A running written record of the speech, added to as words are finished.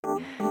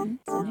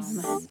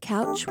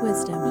Couch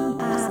Wisdom.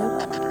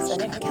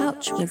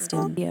 Couch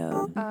Wisdom.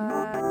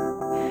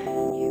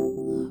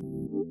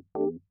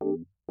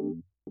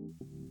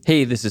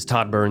 Hey, this is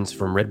Todd Burns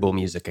from Red Bull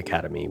Music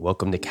Academy.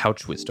 Welcome to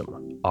Couch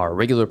Wisdom, our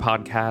regular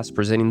podcast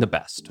presenting the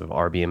best of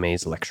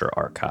RBMA's lecture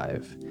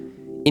archive.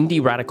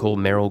 Indie radical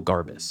Merrill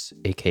Garbus,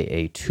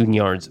 aka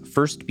Tune-Yards,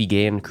 first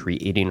began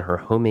creating her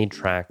homemade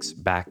tracks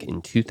back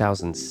in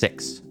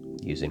 2006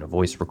 using a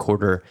voice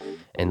recorder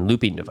and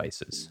looping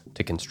devices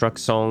to construct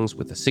songs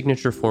with a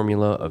signature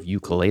formula of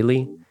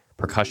ukulele,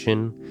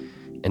 percussion,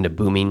 and a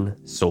booming,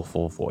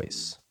 soulful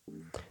voice.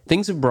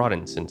 Things have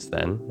broadened since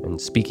then,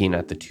 and speaking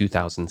at the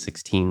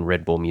 2016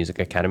 Red Bull Music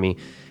Academy,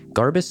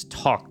 Garbus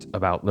talked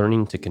about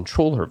learning to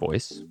control her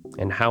voice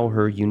and how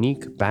her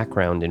unique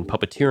background in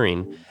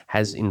puppeteering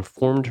has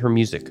informed her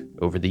music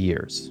over the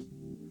years.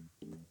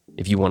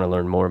 If you want to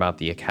learn more about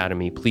the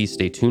Academy, please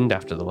stay tuned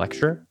after the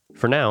lecture.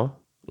 For now,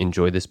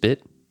 enjoy this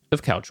bit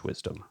of Couch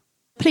Wisdom.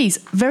 Please,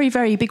 very,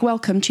 very big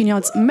welcome,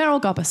 Tune-Yards'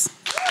 Merrill Garbus.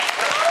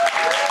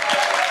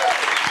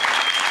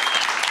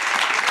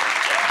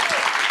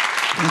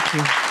 Thank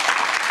you.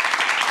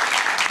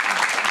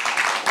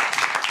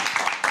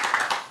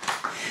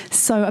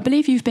 So I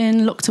believe you've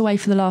been locked away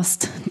for the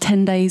last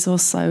 10 days or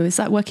so. Is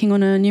that working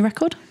on a new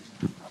record?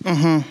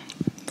 Mm-hmm.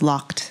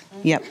 Locked.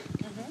 Yep.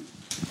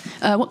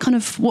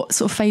 What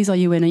sort of phase are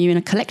you in? Are you in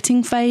a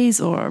collecting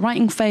phase or a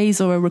writing phase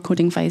or a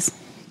recording phase?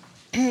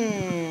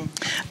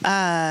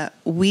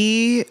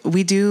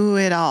 We do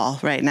it all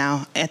right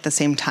now at the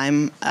same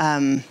time.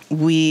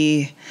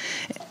 We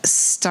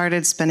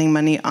started spending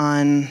money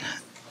on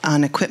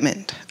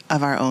equipment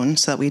of our own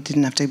so that we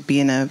didn't have to be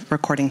in a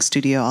recording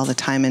studio all the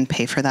time and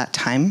pay for that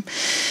time.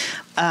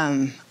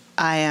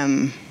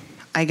 I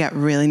get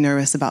really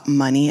nervous about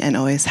money and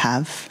always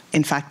have.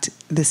 In fact,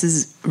 this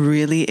is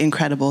really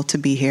incredible to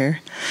be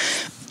here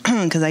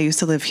because I used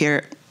to live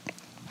here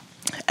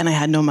and I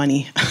had no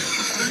money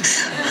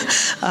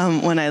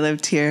when I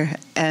lived here.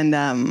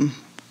 And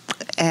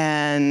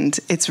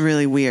it's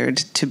really weird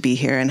to be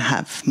here and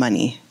have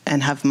money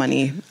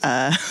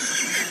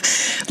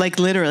like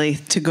literally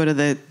to go to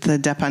the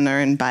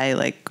dépanneur and buy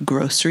like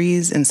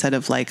groceries instead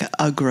of like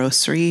a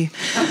grocery.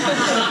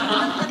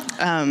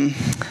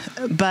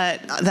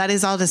 But that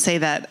is all to say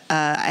that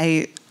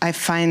I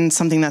find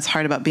something that's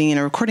hard about being in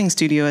a recording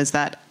studio is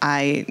that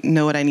I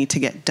know what I need to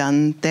get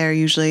done there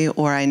usually,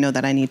 or I know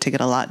that I need to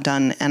get a lot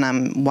done, and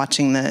I'm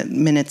watching the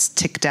minutes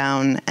tick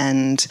down,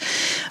 and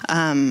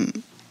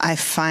I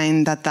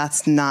find that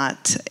that's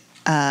not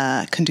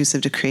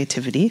conducive to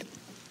creativity.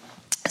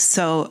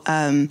 So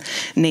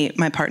Nate,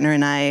 my partner,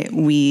 and I,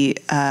 we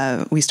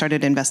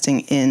started investing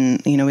in,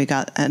 we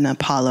got an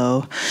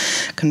Apollo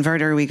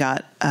converter, we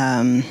have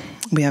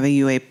a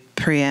UA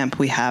preamp,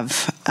 we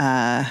have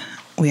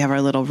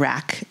our little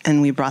rack,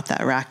 and we brought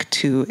that rack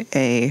to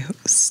a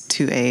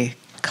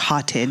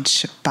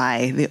cottage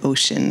by the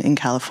ocean in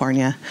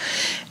California,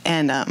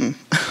 and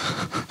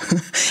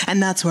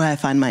and that's where I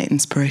find my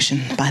inspiration,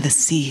 by the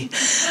sea.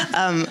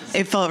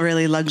 It felt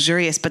really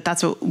luxurious, but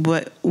that's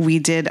what we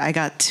did. I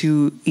got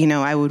to,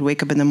 I would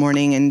wake up in the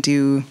morning and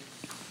do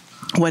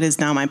what is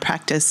now my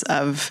practice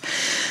of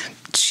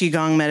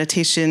Qigong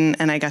meditation,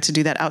 and I got to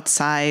do that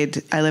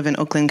outside. I live in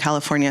Oakland,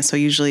 California, so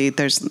usually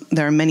there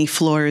are many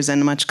floors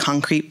and much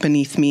concrete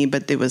beneath me,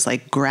 but it was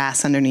like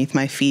grass underneath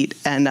my feet,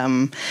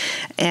 and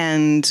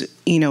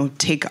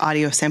take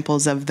audio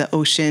samples of the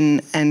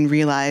ocean and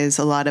realize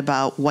a lot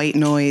about white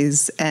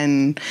noise.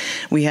 And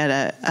we had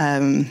a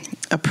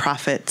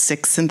Prophet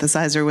 6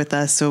 synthesizer with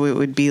us, so it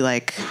would be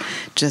like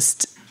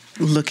just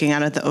looking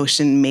out at the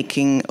ocean,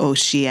 making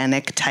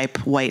oceanic type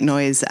white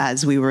noise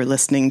as we were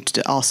listening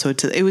to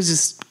it was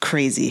just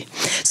crazy.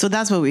 So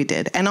that's what we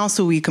did. And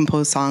also we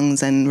composed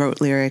songs and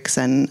wrote lyrics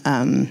and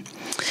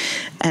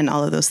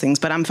all of those things.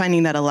 But I'm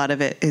finding that a lot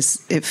of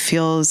it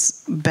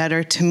feels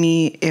better to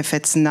me if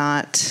it's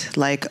not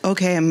like,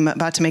 okay, I'm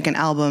about to make an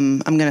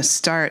album. I'm going to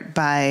start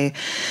by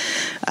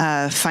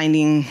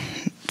finding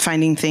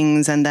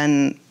things and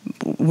then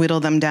whittle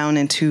them down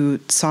into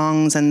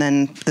songs, and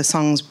then the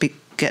songs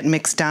get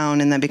mixed down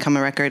and then become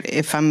a record.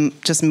 If I'm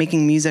just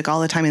making music all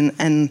the time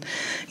and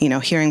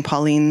hearing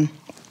Pauline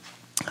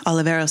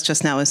Oliveros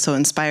just now is so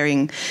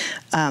inspiring,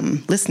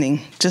 listening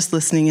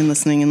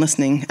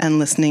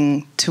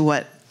to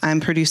what I'm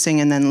producing,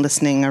 and then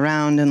listening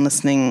around and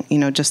listening,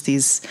 just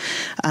these,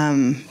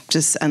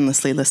 just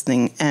endlessly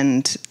listening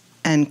and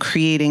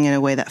creating in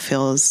a way that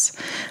feels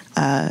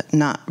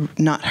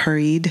not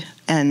hurried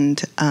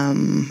and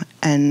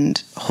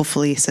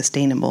hopefully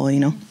sustainable,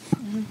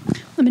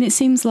 I mean, it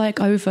seems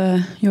like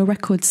over your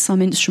records,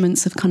 some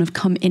instruments have kind of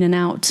come in and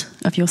out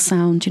of your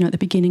sound. At the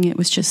beginning it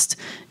was just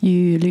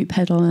you, loop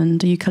pedal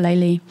and a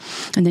ukulele,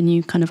 and then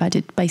you kind of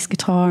added bass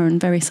guitar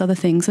and various other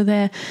things. Are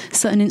there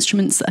certain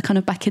instruments that are kind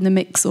of back in the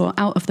mix or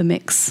out of the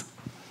mix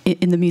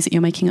in the music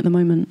you're making at the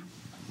moment?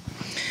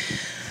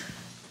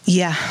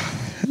 Yeah.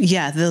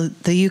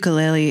 The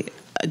ukulele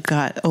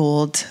got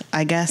old,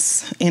 I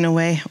guess, in a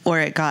way, or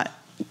it got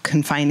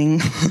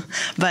confining.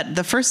 But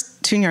the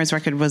first Tune-Yards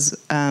record was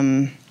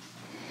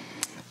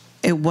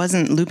it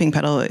wasn't Looping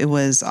Pedal, it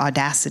was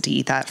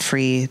Audacity, that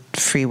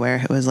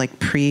freeware. It was like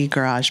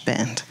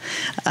pre-GarageBand,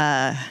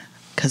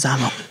 because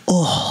I'm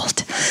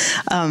old.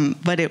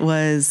 But it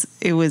was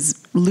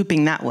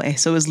looping that way.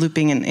 So it was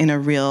looping in a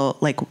real,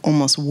 like,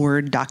 almost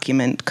Word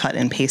document cut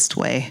and paste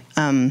way.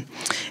 And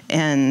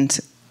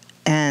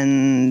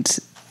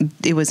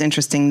it was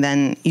interesting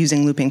then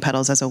using looping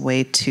pedals as a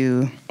way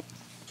to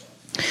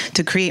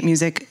create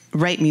music,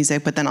 write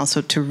music, but then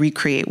also to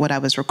recreate what I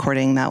was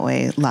recording that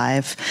way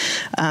live.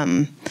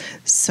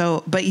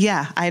 But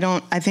yeah, I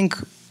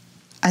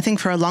think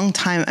for a long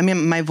time, I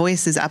mean, my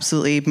voice is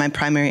absolutely my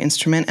primary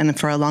instrument. And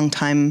for a long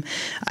time,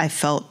 I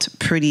felt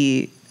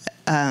pretty,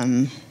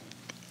 I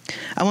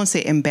won't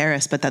say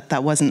embarrassed, but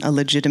that wasn't a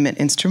legitimate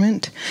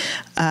instrument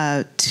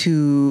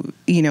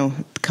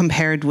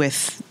compared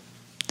with,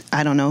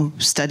 I don't know,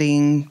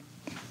 studying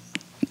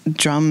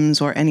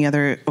drums or any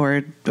other,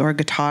 or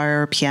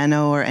guitar or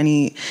piano or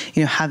any,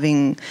 I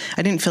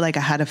didn't feel like I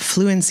had a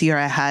fluency or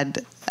I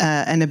had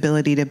an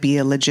ability to be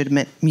a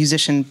legitimate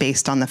musician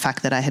based on the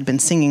fact that I had been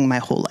singing my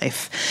whole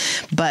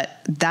life. But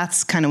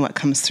that's kind of what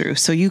comes through.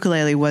 So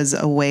ukulele was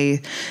a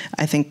way,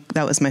 I think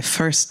that was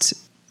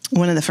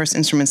one of the first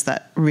instruments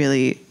that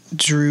really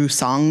drew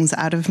songs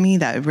out of me,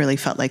 that really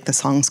felt like the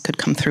songs could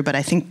come through. But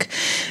I think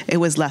it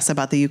was less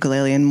about the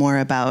ukulele and more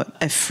about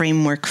a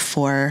framework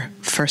for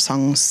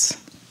songs,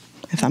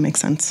 if that makes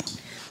sense.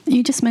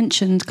 You just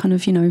mentioned kind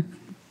of,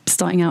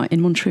 starting out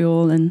in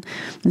Montreal and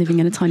living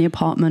in a tiny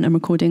apartment and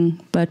recording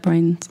Bird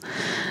Brains.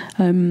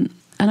 And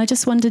I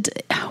just wondered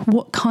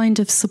what kind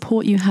of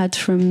support you had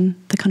from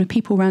the kind of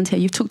people around here.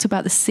 You've talked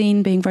about the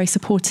scene being very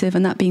supportive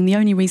and that being the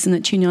only reason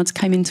that Tuneyards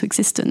came into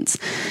existence.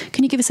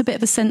 Can you give us a bit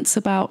of a sense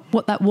about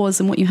what that was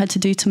and what you had to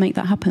do to make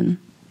that happen?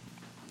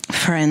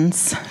 Friend,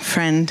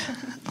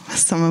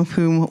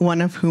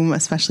 one of whom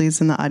especially is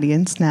in the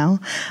audience now,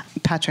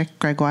 Patrick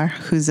Gregoire,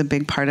 who's a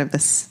big part of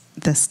this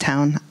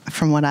town,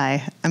 from what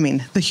I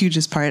mean, the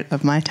hugest part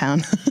of my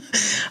town,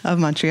 of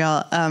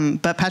Montreal.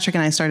 But Patrick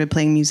and I started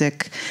playing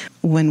music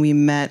when we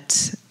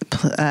met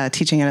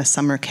teaching at a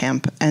summer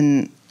camp.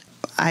 And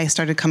I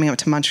started coming up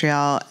to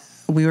Montreal.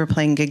 We were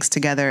playing gigs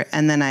together.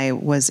 And then I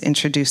was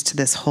introduced to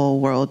this whole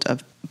world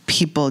of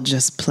people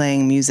just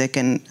playing music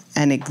and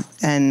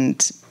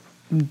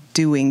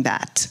doing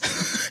that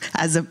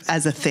as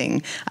a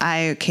thing.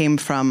 I came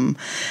from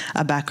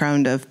a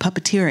background of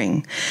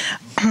puppeteering,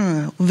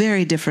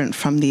 very different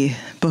from the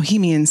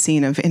bohemian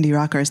scene of indie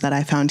rockers that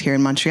I found here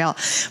in Montreal.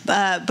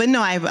 But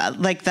no, I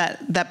like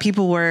that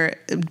people were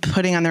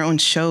putting on their own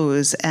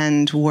shows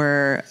and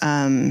were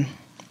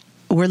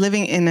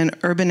living in an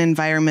urban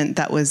environment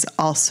that was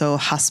also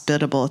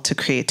hospitable to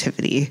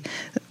creativity.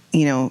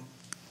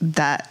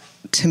 That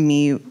to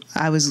me,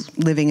 I was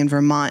living in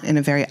Vermont in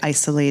a very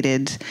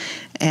isolated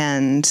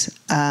and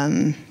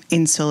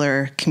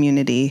insular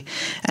community,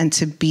 and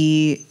to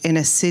be in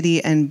a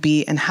city and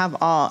have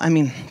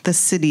the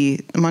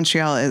city,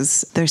 Montreal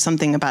there's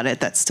something about it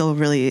that's still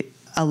really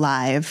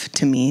alive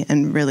to me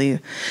and really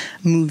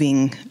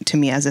moving to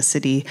me as a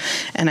city.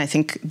 And I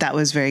think that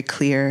was very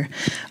clear.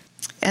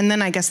 And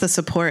then I guess the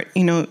support,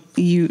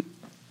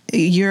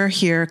 you're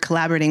here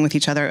collaborating with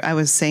each other. I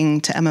was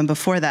saying to Emma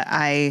before that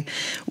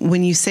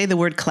when you say the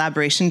word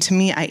collaboration to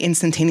me, I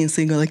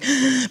instantaneously go like,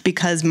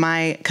 because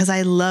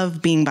I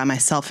love being by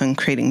myself and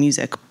creating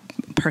music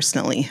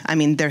personally. I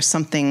mean, there's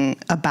something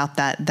about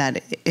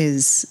that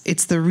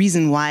it's the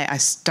reason why I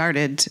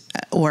started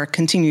or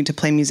continued to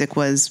play music,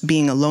 was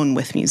being alone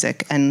with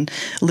music and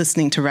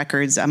listening to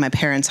records at my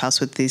parents'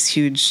 house with these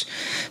huge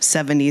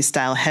 70s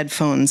style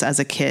headphones as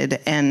a kid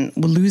and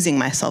losing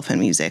myself in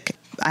music.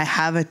 I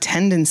have a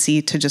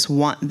tendency to just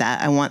want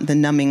that. I want the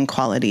numbing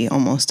quality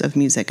almost of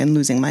music and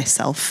losing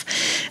myself.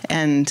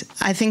 And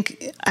I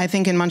think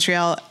in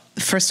Montreal,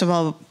 first of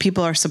all,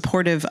 people are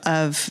supportive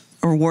of,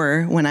 or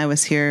were, when I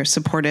was here,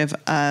 supportive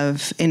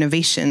of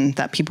innovation,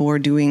 that people were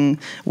doing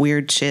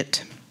weird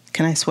shit.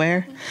 Can I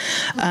swear?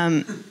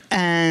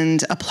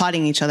 And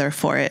applauding each other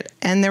for it.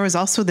 And there was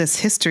also this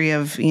history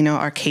of,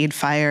 Arcade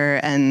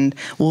Fire and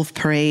Wolf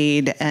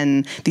Parade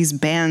and these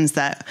bands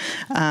that,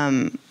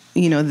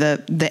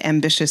 the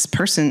ambitious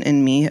person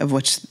in me, of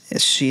which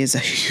she's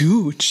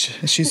huge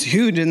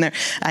in there.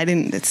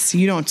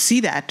 You don't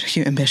see that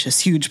ambitious,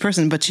 huge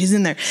person, but she's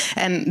in there.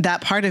 And that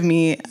part of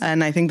me,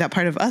 and I think that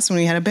part of us when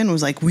we had a band,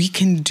 was like, we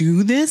can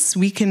do this.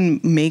 We can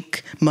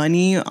make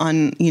money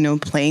on,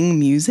 playing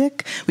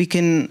music. We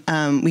can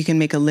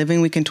make a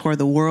living. We can tour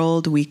the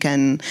world. We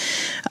can,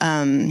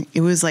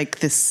 it was like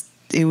this,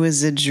 it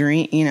was a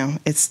dream,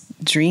 it's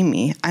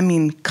dreamy. I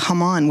mean,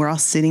 come on, we're all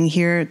sitting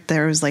here.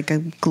 There was like a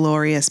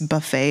glorious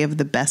buffet of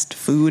the best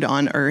food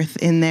on earth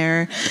in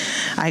there.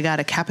 I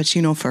got a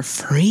cappuccino for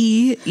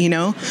free,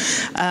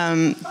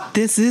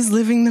 this is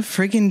living the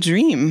friggin'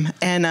 dream.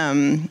 And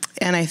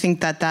I think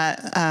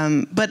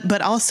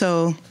but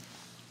also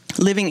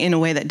living in a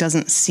way that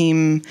doesn't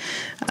seem,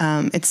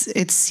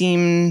 it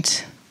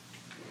seemed,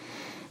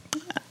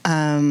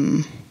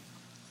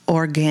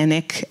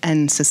 organic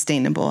and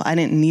sustainable. I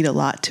didn't need a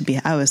lot to be.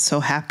 I was so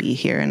happy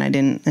here, and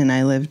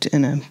I lived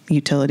in a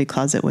utility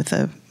closet with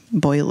a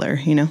boiler,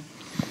 you know.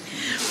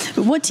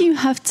 But what do you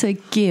have to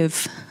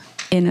give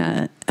in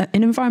an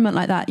environment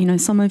like that? You know,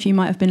 some of you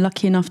might have been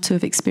lucky enough to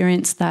have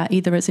experienced that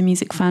either as a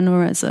music fan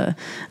or as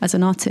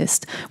an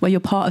artist, where you're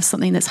part of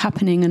something that's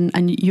happening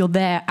and you're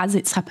there as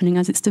it's happening,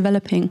 as it's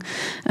developing.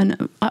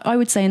 And I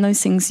would say in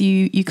those things,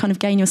 you kind of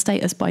gain your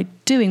status by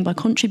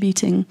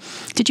contributing.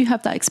 Did you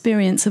have that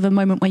experience of a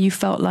moment where you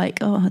felt like,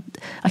 oh,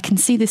 I can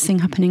see this thing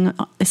happening,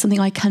 there's something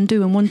I can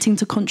do, and wanting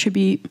to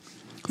contribute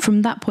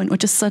from that point, or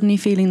just suddenly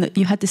feeling that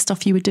you had this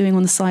stuff you were doing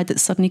on the side that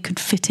suddenly could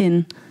fit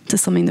in to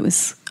something that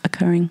was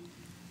occurring?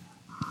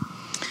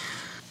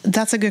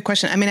 That's a good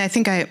question. I mean, I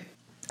think I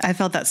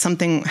felt that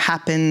something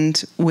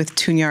happened with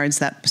Tune Yards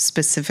that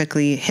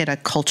specifically hit a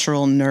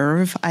cultural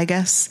nerve, I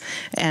guess,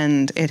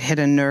 and it hit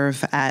a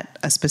nerve at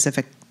a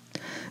specific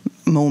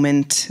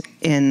moment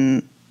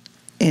in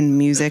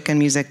music and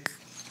music.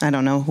 I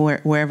don't know,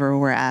 wherever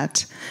we're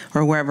at,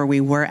 or wherever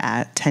we were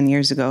at 10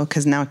 years ago,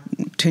 because now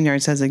Tune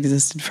Yards has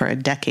existed for a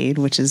decade,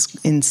 which is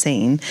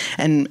insane,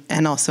 and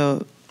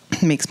also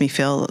makes me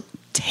feel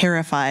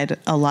terrified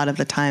a lot of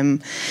the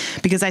time,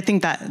 because I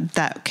think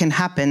that can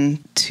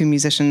happen to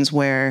musicians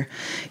where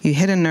you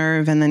hit a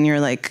nerve and then you're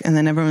like, and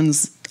then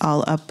everyone's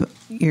all up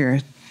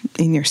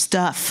in your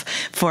stuff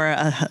for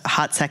a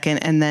hot second,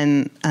 and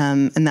then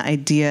and the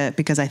idea,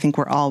 because I think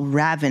we're all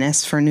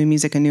ravenous for new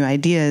music and new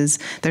ideas,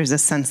 there's a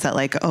sense that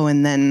like, oh,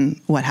 and then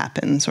what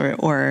happens,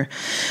 or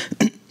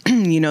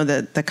you know,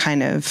 the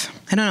kind of,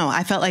 I don't know,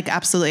 I felt like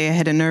absolutely I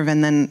hit a nerve,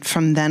 and then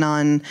from then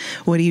on,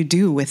 what do you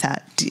do with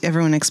that?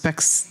 Everyone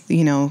expects,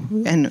 you know,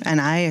 and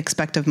I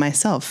expect of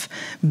myself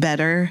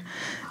better,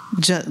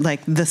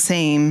 like the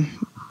same,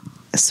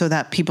 so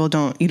that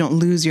you don't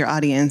lose your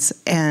audience,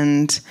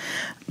 and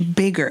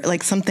bigger,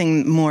 like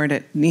something more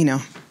to, you know,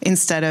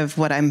 instead of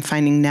what I'm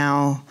finding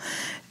now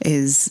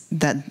is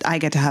that I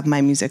get to have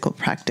my musical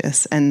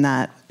practice, and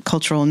that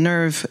cultural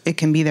nerve, it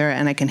can be there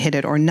and I can hit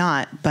it or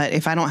not. But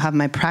if I don't have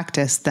my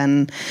practice,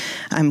 then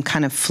I'm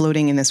kind of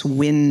floating in this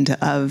wind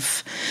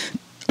of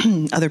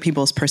other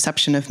people's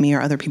perception of me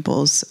or other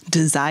people's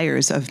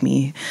desires of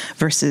me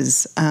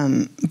versus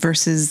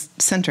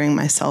centering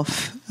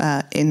myself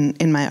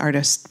in my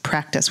artist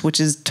practice, which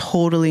is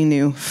totally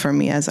new for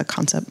me as a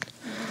concept.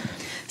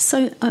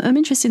 So I'm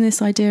interested in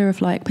this idea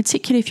of, like,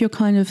 particularly if you're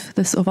kind of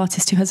the sort of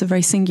artist who has a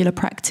very singular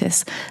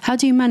practice, how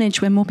do you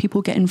manage when more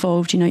people get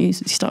involved? You know, you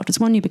started as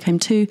one, you became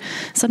two.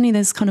 Suddenly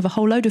there's kind of a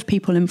whole load of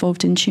people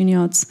involved in Tune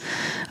Yards.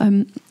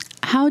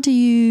 How do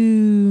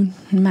you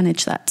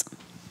manage that?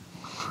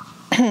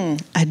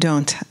 I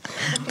don't,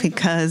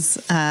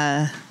 because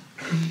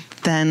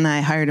then I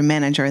hired a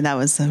manager. That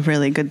was a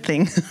really good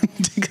thing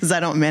because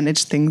I don't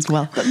manage things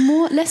well. But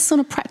less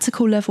on a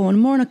practical level and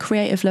more on a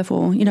creative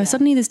level. You know,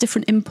 suddenly there's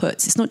different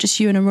inputs. It's not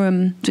just you in a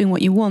room doing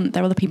what you want.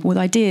 There are other people with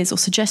ideas or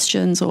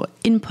suggestions or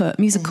input,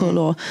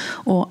 musical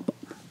or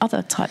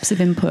other types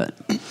of input.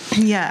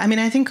 Yeah, I mean,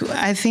 I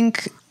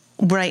think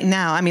right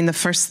now, I mean, the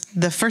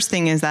first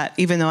thing is that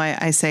even though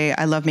I say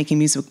I love making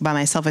music by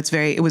myself,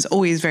 it was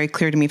always very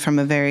clear to me from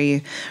a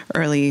very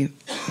early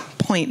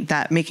point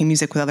that making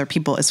music with other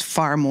people is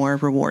far more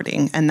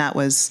rewarding. And that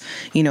was,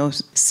 you know,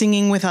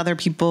 singing with other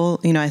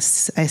people. You know, I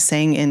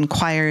sang in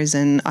choirs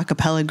and a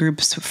cappella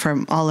groups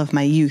from all of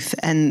my youth.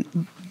 And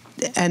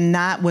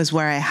that was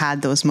where I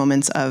had those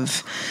moments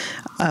of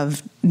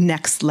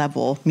next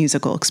level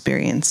musical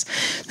experience.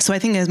 So I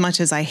think as much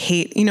as I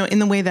hate, you know, in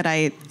the way that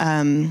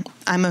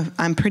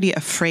I'm pretty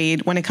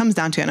afraid when it comes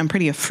down to it, I'm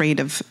pretty afraid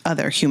of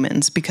other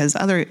humans because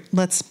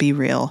let's be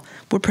real,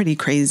 we're pretty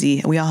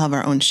crazy. We all have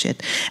our own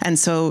shit. And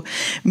so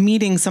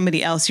meeting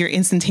somebody else, you're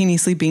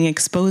instantaneously being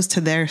exposed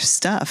to their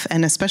stuff.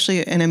 And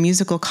especially in a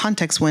musical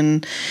context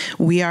when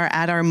we are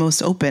at our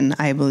most open,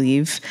 I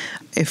believe,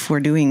 if we're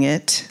doing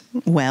it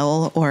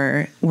well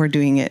or we're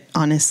doing it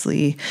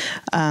honestly,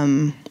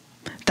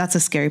 that's a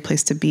scary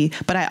place to be.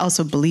 But I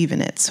also believe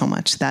in it so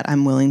much that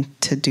I'm willing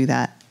to do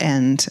that.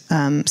 And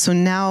so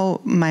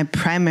now my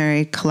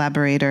primary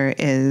collaborator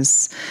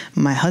is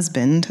my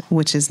husband,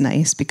 which is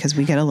nice because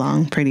we get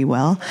along pretty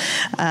well.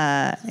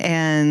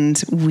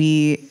 And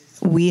we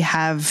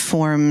have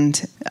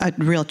formed a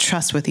real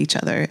trust with each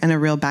other and a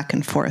real back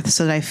and forth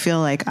so that I feel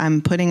like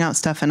I'm putting out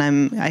stuff and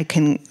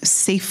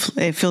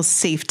it feels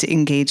safe to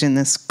engage in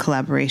this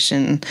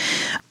collaboration.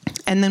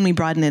 And then we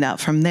broaden it out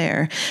from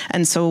there.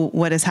 And so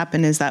what has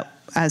happened is that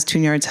as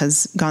Tune Yards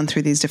has gone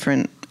through these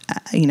different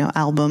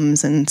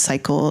albums and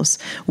cycles,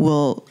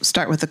 we'll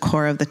start with the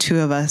core of the two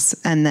of us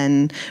and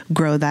then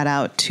grow that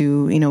out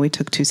to, we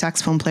took 2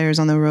 saxophone players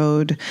on the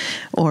road,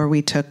 or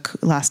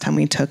last time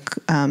we took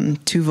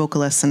 2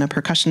 vocalists and a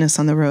percussionist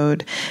on the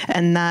road.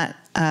 And that,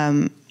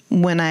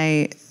 when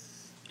I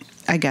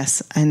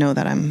guess I know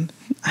that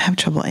I have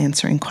trouble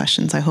answering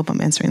questions. I hope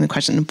I'm answering the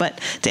question. But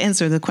to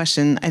answer the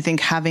question, I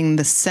think having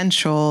the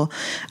central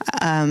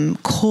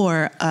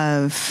core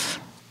of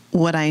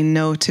what I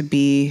know to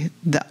be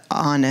the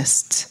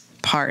honest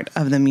part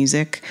of the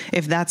music,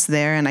 if that's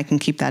there and I can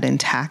keep that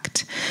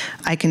intact,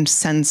 I can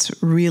sense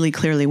really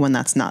clearly when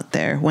that's not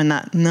there, when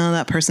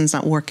that person's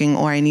not working,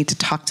 or I need to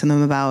talk to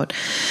them about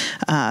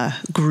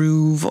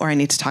groove, or I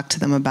need to talk to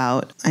them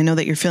about, I know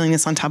that you're feeling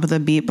this on top of the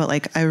beat, but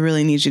like, I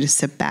really need you to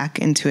sit back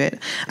into it.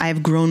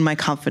 I've grown my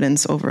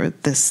confidence over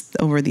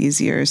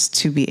these years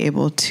to be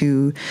able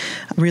to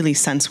really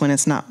sense when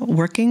it's not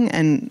working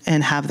and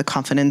have the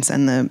confidence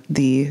and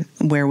the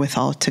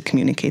wherewithal to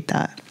communicate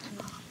that.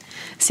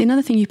 See,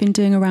 another thing you've been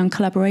doing around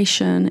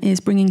collaboration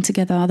is bringing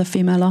together other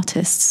female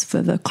artists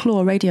for the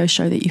Claw radio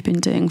show that you've been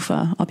doing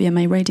for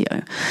RBMA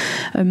Radio.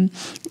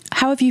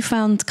 How have you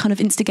found kind of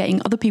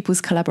instigating other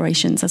people's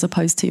collaborations as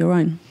opposed to your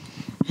own?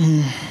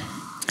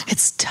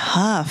 It's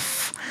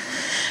tough.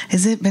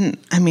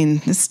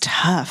 It's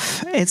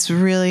tough. It's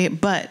really,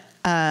 but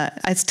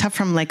it's tough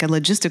from like a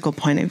logistical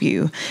point of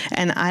view.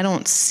 And I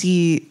don't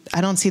see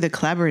the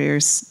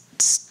collaborators.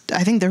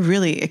 I think they're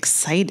really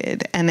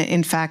excited. And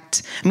in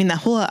fact, the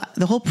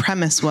whole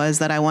premise was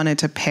that I wanted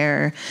to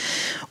pair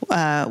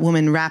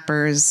women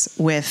rappers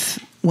with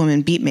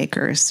women beat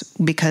makers,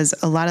 because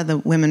a lot of the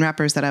women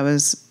rappers that I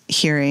was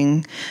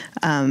hearing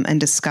and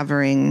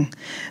discovering,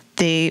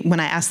 when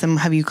I asked them,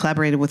 have you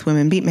collaborated with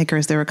women beat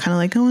makers? They were kind of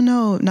like, oh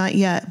no, not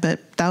yet, but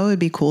that would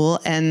be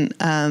cool. And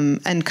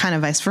kind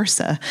of vice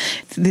versa.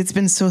 It's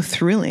been so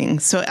thrilling.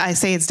 So I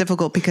say it's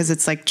difficult because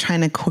it's like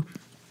trying to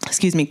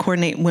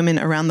coordinate women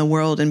around the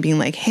world and being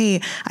like,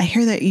 hey, I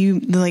hear that you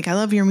like, I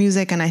love your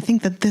music. And I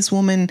think that this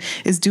woman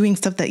is doing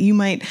stuff that you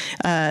might,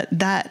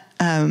 that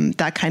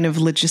kind of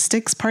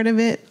logistics part of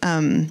it,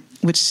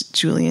 which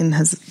Julian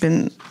has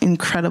been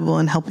incredible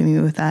in helping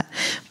me with that.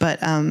 But,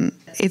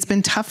 it's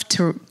been tough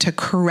to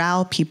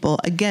corral people,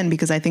 again,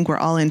 because I think we're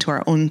all into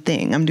our own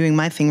thing. I'm doing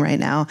my thing right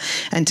now,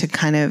 and to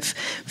kind of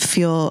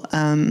feel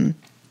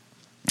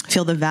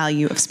the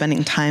value of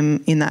spending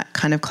time in that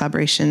kind of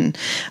collaboration.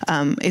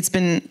 It's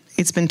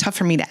been tough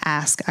for me to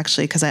ask,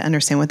 actually, because I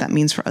understand what that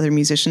means for other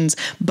musicians,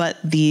 but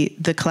the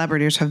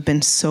collaborators have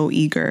been so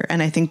eager.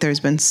 And I think there's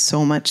been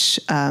so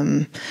much,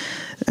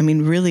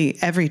 really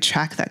every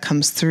track that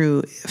comes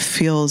through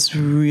feels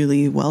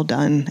really well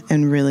done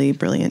and really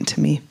brilliant to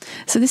me.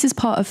 So this is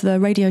part of the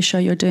radio show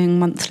you're doing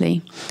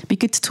monthly. It'd be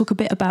good to talk a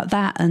bit about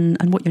that and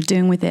what you're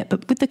doing with it.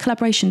 But with the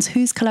collaborations,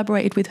 who's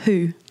collaborated with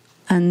who?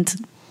 And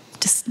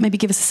just maybe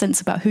give us a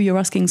sense about who you're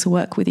asking to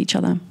work with each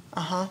other.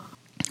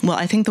 Well,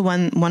 I think the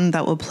one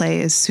that will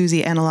play is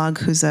Susie Analog,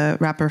 who's a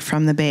rapper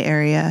from the Bay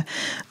Area,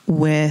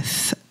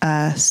 with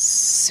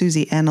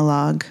Susie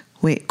Analog.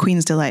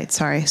 Queen's Delight,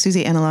 sorry.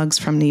 Susie Analog's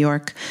from New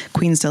York.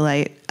 Queen's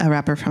Delight, a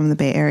rapper from the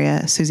Bay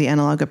Area. Susie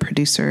Analog, a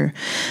producer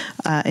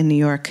in New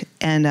York.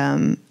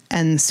 And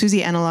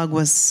Susie Analog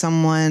was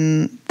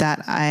someone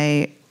that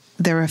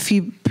there were a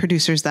few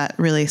producers that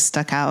really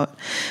stuck out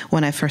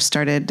when I first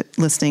started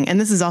listening. And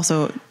this is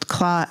also,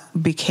 CLAW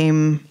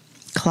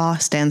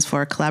stands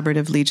for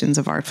Collaborative Legions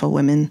of Artful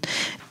Women.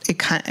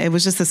 It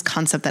was just this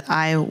concept that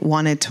I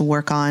wanted to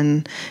work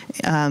on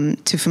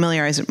to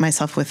familiarize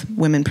myself with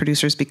women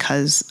producers,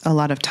 because a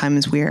lot of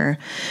times we're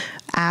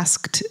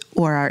asked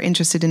or are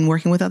interested in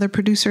working with other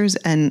producers,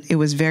 and it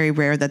was very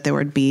rare that there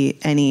would be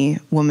any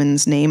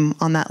woman's name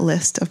on that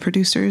list of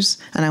producers,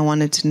 and I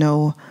wanted to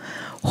know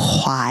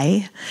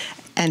why.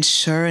 And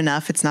sure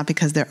enough, it's not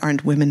because there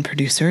aren't women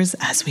producers,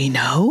 as we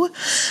know.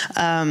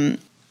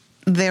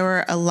 There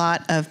were a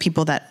lot of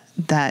people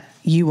that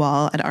you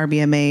all at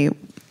RBMA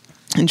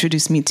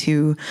introduced me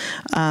to,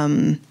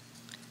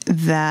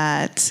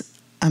 that,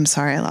 I'm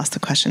sorry, I lost the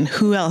question.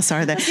 Who else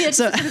are there? Yeah,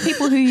 so the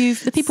people who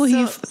you've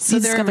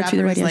discovered through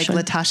the radio show.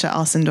 Like Latasha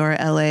Alcindor,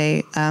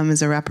 LA,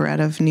 is a rapper out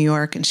of New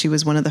York, and she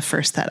was one of the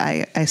first that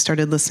I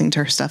started listening to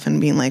her stuff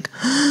and being like,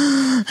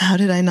 how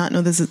did I not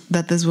know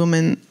that this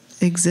woman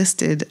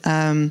existed?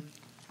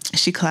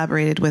 She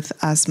collaborated with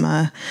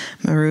Asma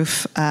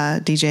Maroof,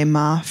 DJ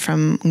Ma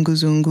from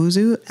Nguzu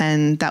Nguzu,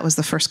 and that was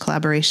the first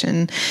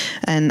collaboration.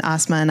 And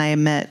Asma and I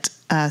met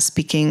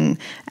speaking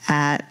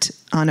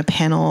on a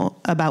panel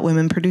about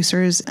women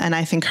producers, and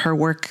I think her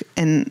work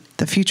and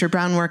the Future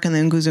Brown work and the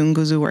Nguzu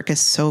Nguzu work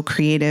is so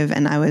creative,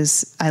 and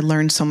I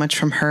learned so much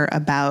from her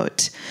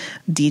about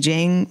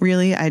DJing.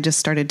 Really, I just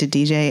started to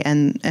DJ,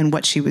 and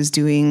what she was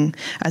doing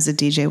as a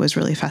DJ was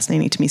really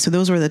fascinating to me. So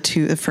those were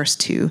the first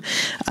two.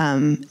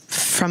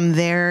 From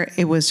there,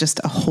 it was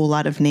just a whole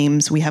lot of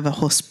names. We have a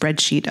whole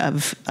spreadsheet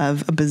of a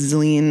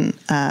bazillion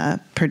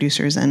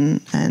producers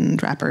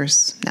and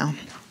rappers now.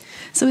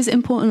 So is it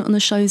important on the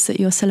shows that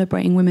you're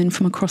celebrating women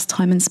from across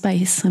time and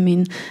space? I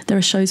mean, there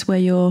are shows where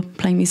you're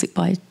playing music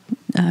by,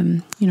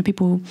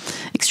 people,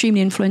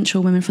 extremely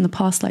influential women from the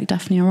past, like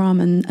Daphne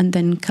Aram and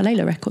then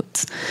Kelela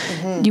Records.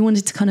 Mm-hmm. You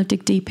wanted to kind of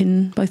dig deep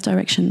in both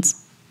directions.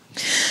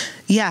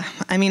 Yeah,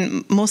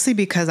 mostly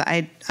because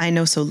I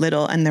know so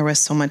little, and there's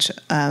so much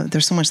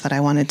that I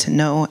wanted to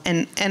know,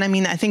 and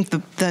I think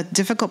the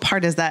difficult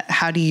part is that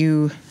how do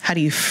you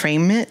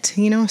frame it,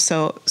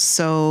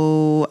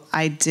 So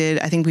I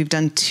think we've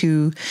done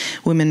 2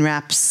 women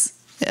raps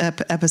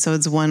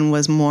episodes. One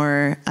was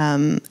more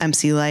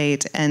MC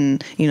Light,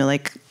 and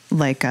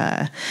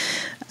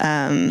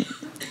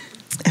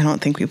I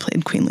don't think we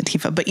played Queen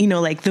Latifah, but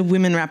like the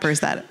women rappers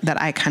that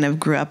I kind of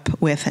grew up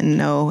with and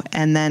know.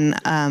 And then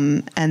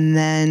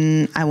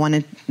I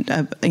wanted,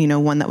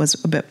 one that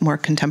was a bit more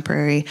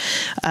contemporary.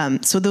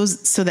 So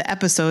the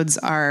episodes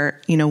are,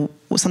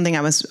 something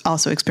I was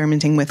also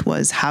experimenting with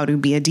was how to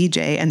be a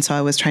DJ. And so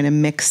I was trying to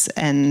mix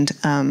and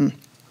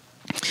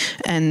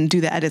do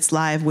the edits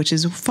live, which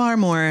is far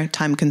more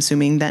time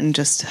consuming than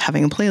just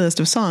having a playlist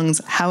of songs.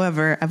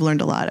 However, I've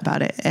learned a lot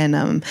about it and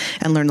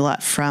learned a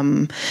lot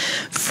from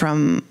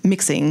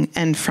mixing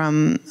and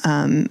from,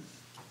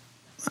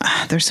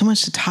 there's so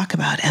much to talk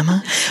about,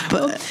 Emma.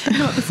 But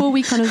before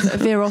we kind of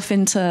veer off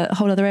into a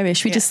whole other area,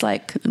 should we just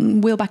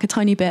wheel back a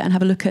tiny bit and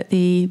have a look at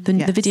the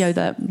video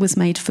that was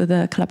made for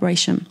the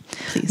collaboration?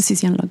 Please. This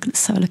is Yanlog.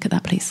 Let's have a look at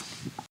that, please.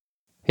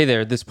 Hey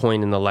there, at this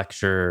point in the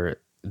lecture,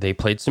 they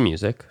played some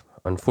music.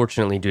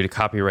 Unfortunately, due to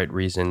copyright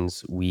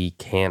reasons, we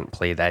can't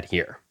play that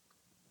here.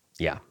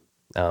 Yeah,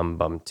 I'm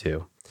bummed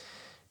too.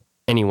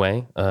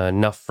 Anyway,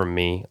 enough from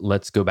me.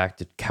 Let's go back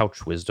to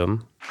Couch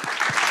Wisdom.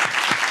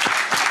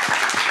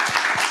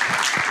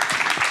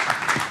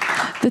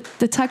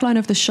 The tagline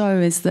of the show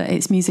is that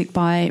it's music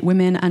by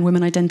women and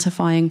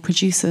women-identifying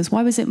producers.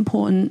 Why was it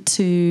important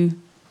to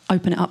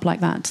open it up like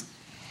that?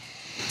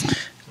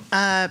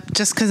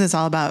 Just because it's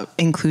all about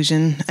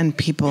inclusion and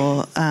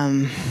people...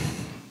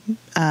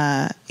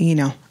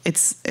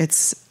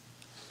 it's,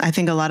 I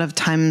think a lot of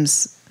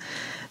times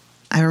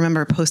I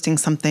remember posting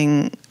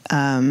something,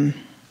 it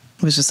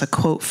was just a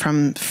quote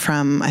from,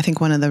 I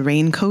think one of the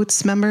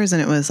Raincoats members.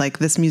 And it was like,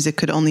 this music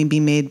could only be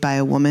made by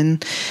a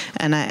woman.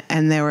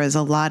 And there was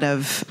a lot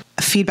of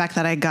feedback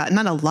that I got,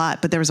 not a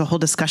lot, but there was a whole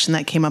discussion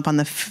that came up on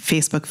the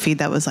Facebook feed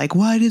that was like,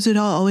 why does it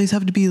always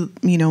have to be,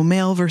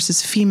 male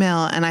versus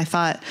female? And I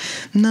thought,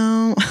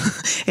 no,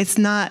 it's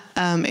not,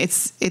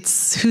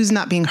 it's who's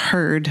not being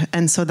heard.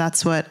 And so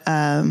that's what,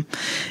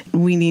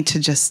 we need to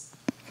just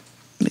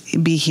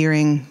be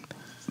hearing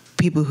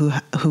people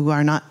who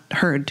are not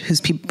heard, whose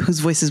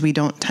voices we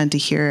don't tend to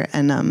hear,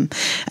 and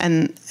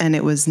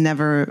it's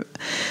never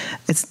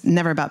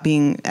about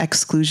being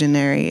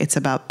exclusionary. It's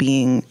about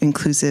being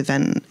inclusive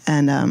and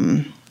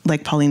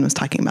like Pauline was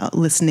talking about,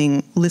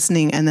 listening,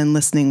 and then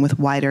listening with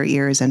wider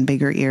ears and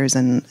bigger ears,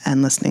 and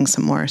listening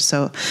some more.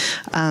 So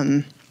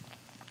I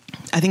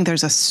think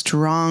there's a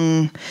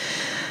strong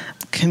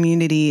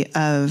community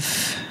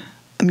of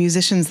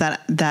musicians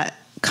that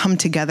come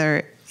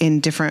together in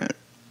different.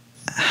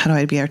 How do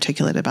I be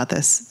articulate about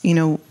this?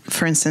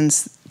 For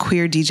instance,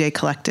 queer DJ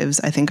collectives,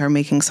 I think, are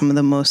making some of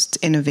the most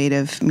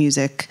innovative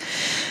music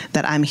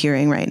that I'm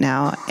hearing right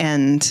now.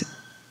 And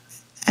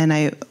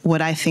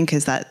what I think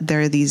is that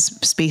there are these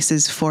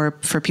spaces for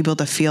people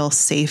to feel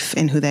safe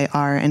in who they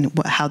are and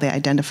how they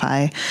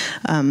identify.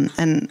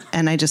 And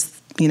I just,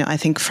 I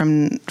think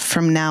from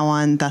now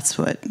on, that's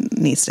what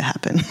needs to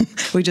happen.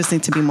 We just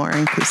need to be more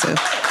inclusive.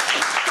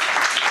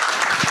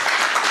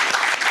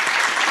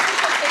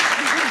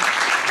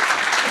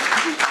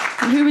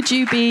 Who would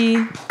you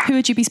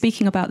be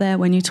speaking about there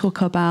when you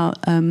talk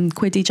about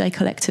queer DJ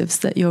collectives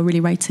that you're really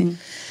rating?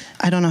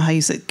 I don't know how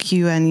you say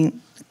KUNQ.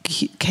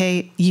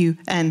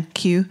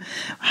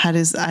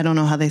 I don't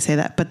know how they say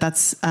that, but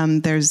that's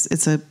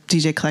it's a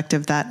DJ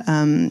collective that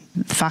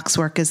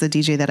Foxwork is the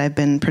DJ that I've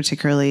been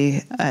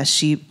particularly.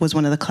 She was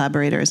one of the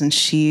collaborators, and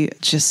she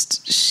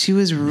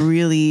was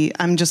really.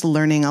 I'm just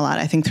learning a lot.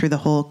 I think through the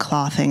whole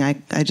Claw thing,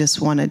 I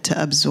just wanted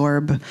to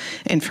absorb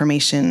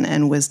information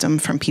and wisdom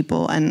from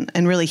people,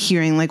 and really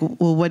hearing like,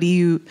 well, what do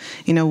you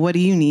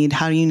need?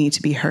 How do you need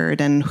to be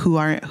heard? And who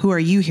are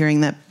you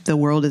hearing that the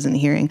world isn't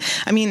hearing?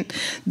 I mean,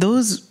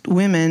 those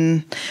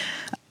women,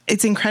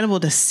 it's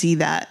incredible to see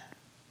that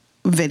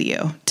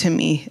video to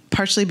me,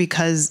 partially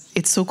because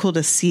it's so cool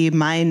to see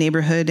my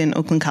neighborhood in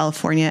Oakland,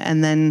 California,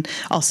 and then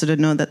also to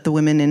know that the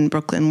women in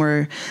Brooklyn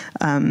were,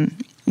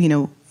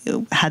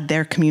 had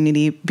their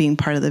community being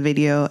part of the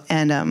video,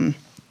 and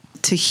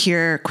to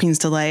hear Queen's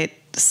Delight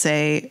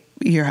say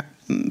your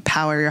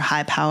power, your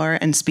high power,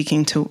 and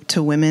speaking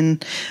to women.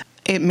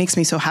 It makes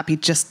me so happy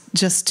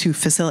just to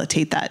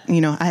facilitate that.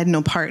 I had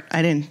no part.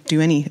 I didn't do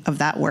any of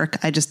that work.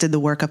 I just did the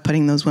work of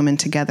putting those women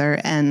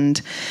together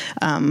and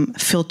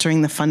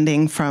filtering the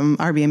funding from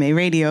RBMA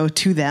Radio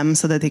to them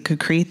so that they could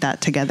create that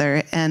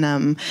together.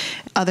 And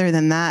other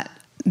than that,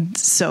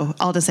 so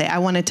I'll just say I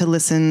wanted to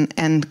listen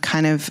and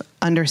kind of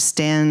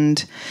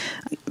understand.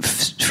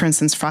 For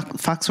instance,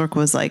 Foxwork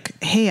was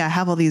like, hey, I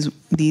have all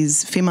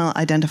these female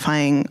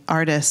identifying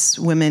artists,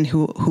 women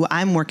who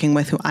I'm working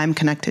with, who I'm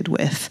connected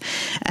with.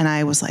 And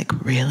I was like,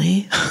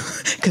 really?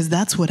 Because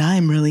that's what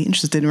I'm really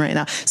interested in right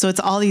now. So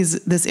it's all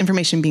this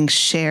information being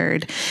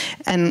shared.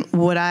 And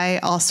what I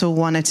also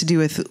wanted to do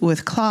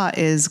with Claw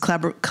is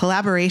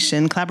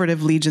collaboration,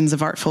 collaborative legions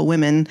of artful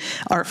women.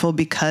 Artful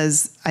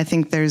because I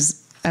think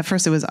at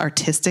first it was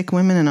artistic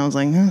women, and I was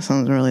like, that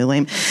sounds really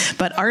lame.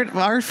 But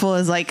artful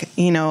is like,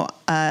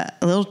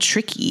 a little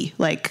tricky,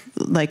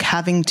 like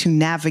having to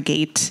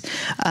navigate.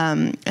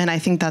 And I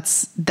think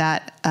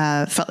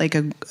that felt like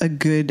a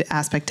good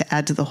aspect to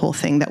add to the whole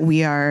thing, that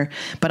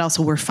but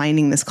also we're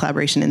finding this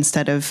collaboration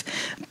instead of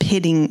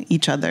pitting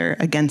each other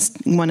against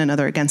one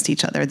another, against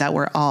each other, that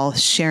we're all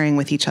sharing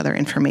with each other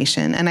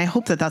information. And I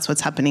hope that that's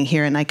what's happening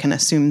here. And I can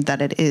assume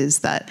that it is,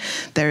 that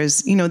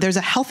there's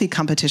a healthy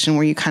competition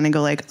where you kind of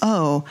go like,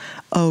 oh,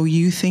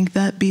 you think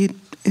that beat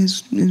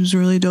is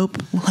really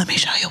dope? Well, let me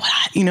show you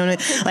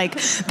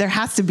like there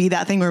has to be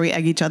that thing where we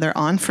egg each other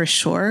on, for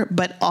sure,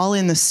 but all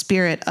in the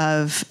spirit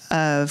of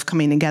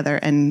coming together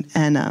and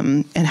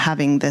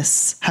having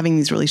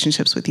these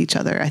relationships with each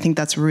other. I think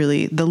that's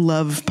really the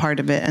love part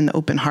of it, and the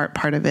open heart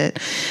part of it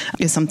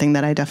is something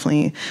that I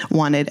definitely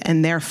wanted.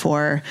 And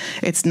therefore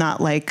it's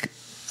not like,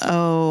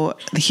 oh,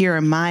 here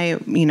are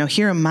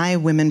my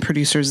women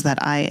producers that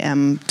I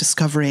am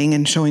discovering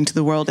and showing to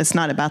the world. It's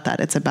not about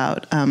that. It's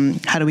about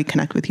how do we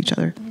connect with each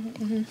other.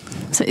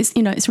 So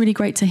it's really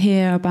great to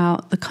hear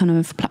about the kind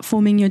of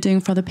platforming you're doing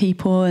for other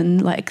people and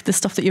like the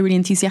stuff that you're really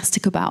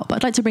enthusiastic about. But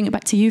I'd like to bring it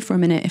back to you for a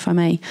minute, if I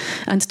may,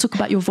 and to talk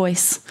about your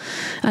voice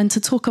and to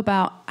talk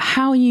about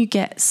how you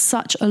get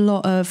such a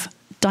lot of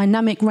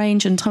dynamic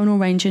range and tonal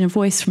range in a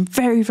voice, from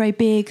very, very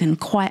big and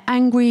quite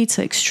angry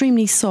to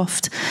extremely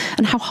soft,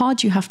 and how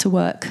hard you have to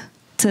work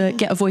to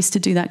get a voice to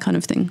do that kind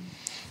of thing.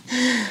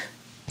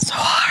 So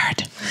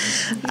hard.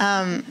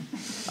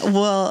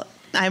 Well,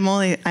 I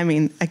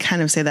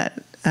kind of say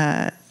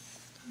that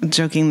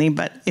jokingly,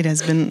 but it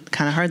has been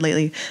kind of hard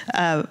lately,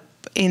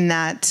 in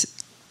that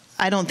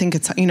I don't think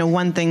it's,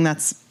 one thing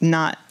that's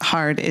not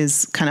hard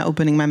is kind of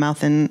opening my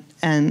mouth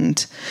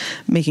and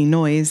making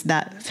noise.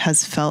 That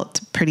has felt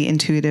pretty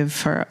intuitive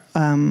for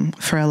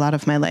a lot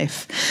of my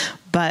life.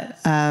 But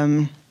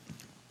I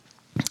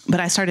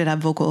started to have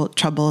vocal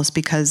troubles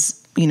because,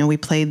 we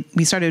used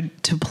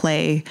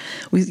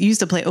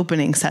to play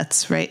opening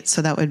sets, right?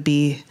 So that would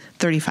be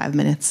 35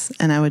 minutes,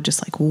 and I would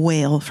just like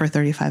wail for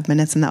 35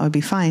 minutes, and that would be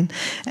fine.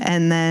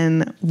 And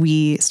then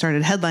we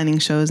started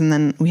headlining shows, and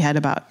then we had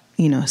about,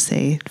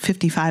 say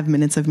 55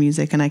 minutes of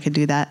music, and I could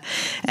do that.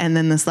 And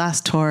then this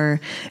last tour,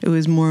 it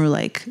was more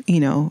like,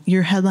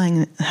 you're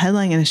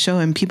headlining a show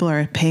and people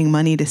are paying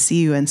money to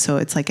see you. And so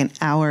it's like an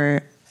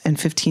hour and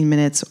 15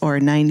 minutes or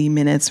 90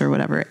 minutes or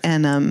whatever.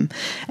 And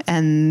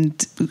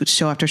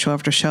show after show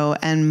after show.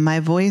 And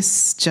my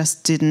voice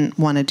just didn't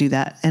want to do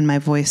that. And my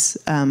voice,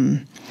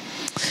 I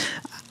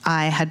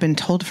had been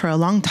told for a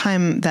long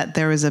time that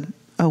there was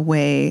a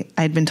way,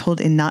 I'd been told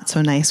in not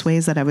so nice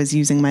ways that I was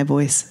using my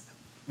voice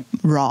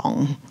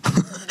wrong.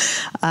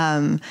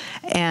 And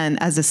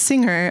as a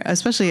singer,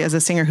 especially as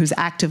a singer who's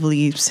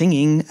actively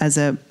singing as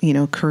a,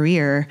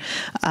 career,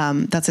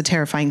 that's a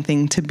terrifying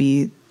thing to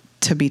be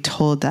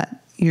told that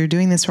you're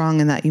doing this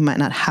wrong and that you might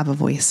not have a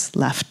voice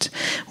left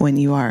when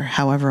you are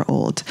however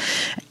old.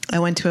 I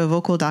went to a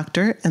vocal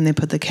doctor and they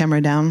put the camera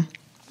down,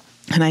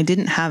 and I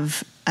didn't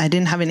have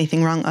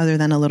anything wrong other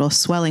than a little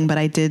swelling, but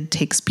I did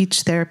take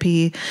speech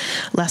therapy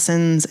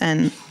lessons.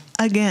 And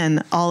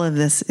again, all of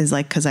this is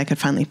like, cause I could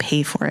finally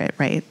pay for it,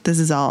 right?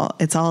 It's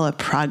all a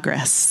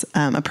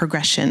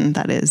progression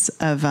that is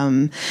of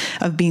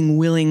being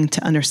willing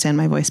to understand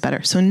my voice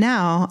better. So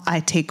now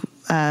I take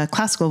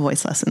classical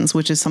voice lessons,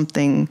 which is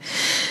something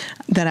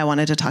that I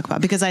wanted to talk about,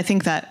 because I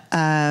think that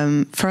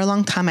for a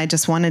long time I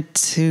just wanted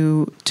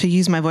to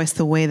use my voice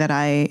the way that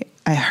I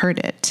heard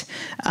it,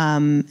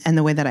 and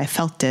the way that I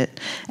felt it,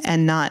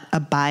 and not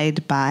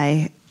abide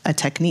by a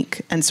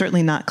technique, and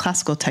certainly not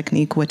classical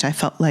technique, which I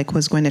felt like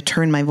was going to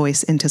turn my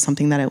voice into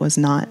something that it was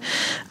not.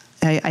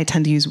 I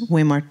tend to use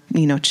way more,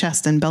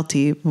 chest and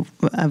belty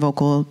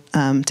vocal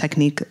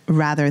technique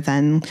rather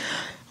than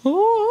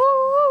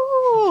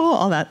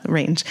all that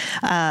range.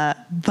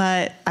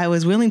 But I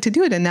was willing to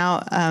do it, and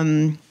now,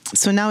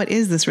 so now it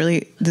is this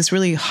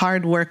really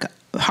hard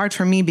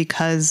for me,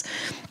 because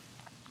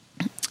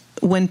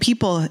when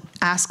people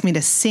ask me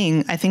to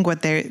sing, I think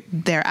what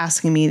they're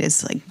asking me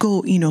is like,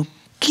 go,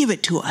 give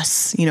it to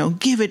us,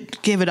 give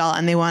it all.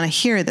 And they want to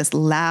hear this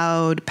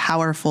loud,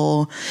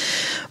 powerful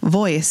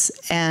voice.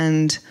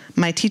 And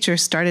my teacher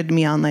started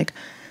me on like,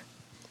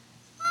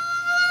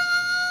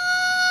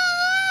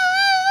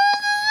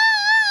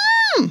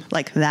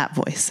 like that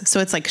voice. So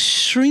it's like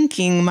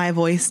shrinking my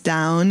voice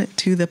down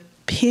to the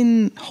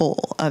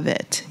pinhole of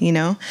it,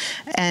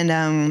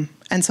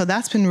 and so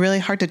that's been really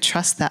hard to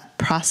trust that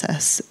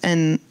process.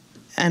 And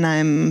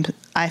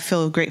I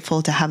feel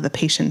grateful to have the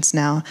patience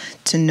now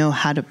to know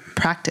how to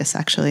practice,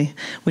 actually,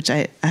 which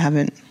I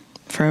haven't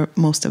for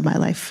most of my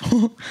life.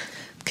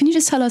 Can you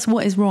just tell us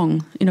what is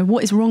wrong?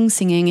 What is wrong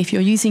singing if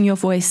you're using your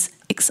voice?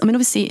 I mean,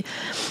 obviously,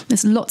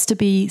 there's lots to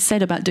be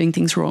said about doing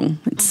things wrong.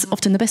 It's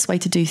often the best way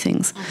to do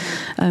things.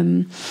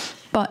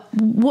 But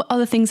what are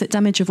the things that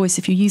damage your voice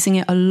if you're using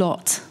it a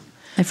lot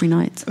every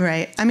night?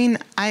 Right. I mean,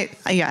 I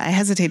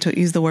hesitate to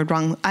use the word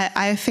wrong.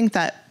 I think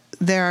that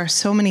there are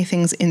so many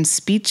things in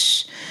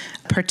speech,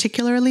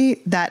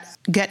 particularly, that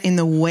get in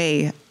the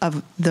way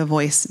of the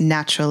voice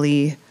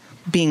naturally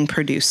being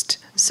produced.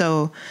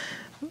 So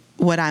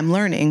what I'm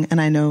learning, and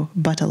I know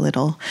but a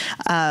little,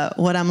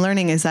 what I'm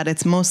learning is that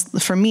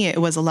for me, it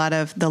was a lot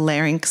of the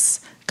larynx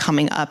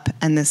coming up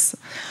and this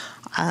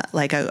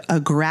like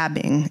a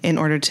grabbing in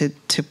order to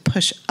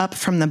push up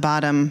from the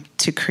bottom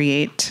to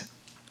create,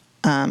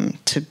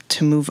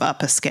 to move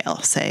up a scale,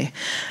 say,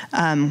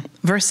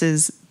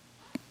 versus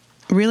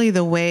really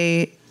the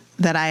way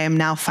that I am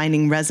now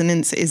finding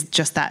resonance is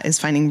just that, is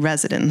finding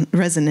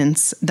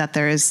resonance, that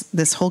there is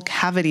this whole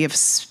cavity of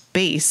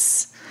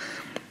space,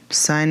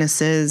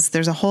 sinuses,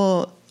 there's a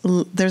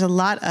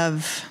lot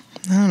of,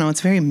 I don't know,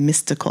 it's very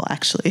mystical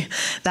actually,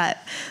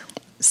 that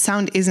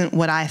sound isn't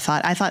what I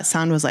thought. I thought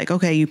sound was like,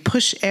 okay, you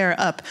push air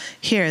up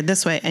here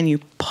this way and you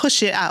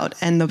push it out,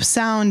 and the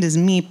sound is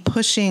me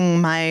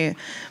pushing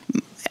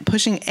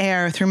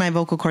air through my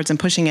vocal cords and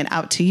pushing it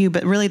out to you,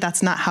 but really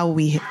that's not how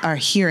we are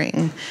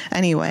hearing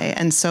anyway.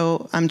 And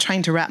so I'm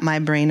trying to wrap my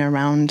brain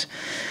around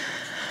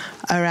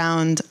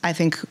I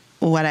think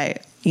what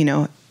a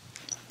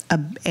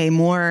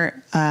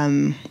more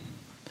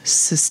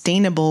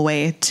sustainable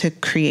way to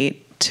create,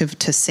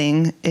 to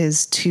sing,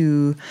 is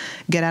to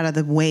get out of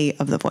the way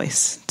of the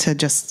voice, to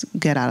just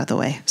get out of the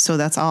way. So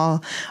that's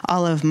all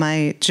of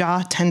my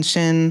jaw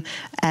tension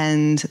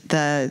and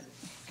the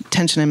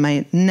tension in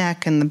my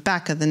neck and the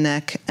back of the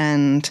neck,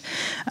 and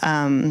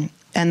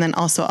then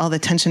also all the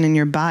tension in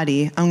your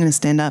body. I'm going to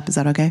stand up. Is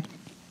that okay?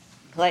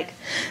 Like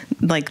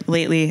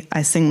lately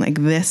I sing like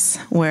this,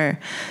 where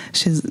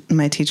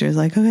my teacher is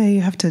like, okay,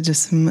 you have to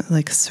just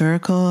like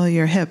circle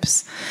your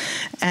hips.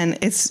 And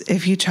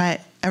if you try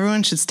it,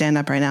 everyone should stand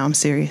up right now. I'm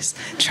serious.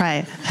 Try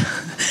it.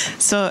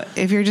 So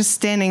if you're just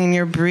standing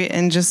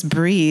and just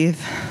breathe,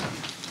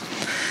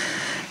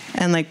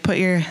 and like put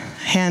your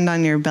hand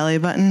on your belly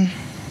button,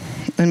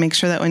 and make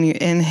sure that when you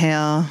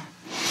inhale,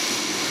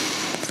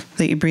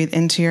 that you breathe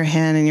into your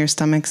hand and your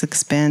stomach's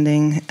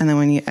expanding, and then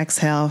when you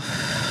exhale,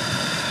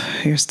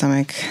 your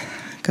stomach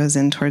goes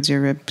in towards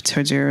your rib,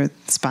 towards your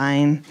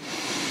spine.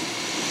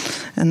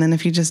 And then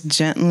if you just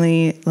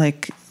gently,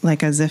 like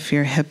as if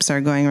your hips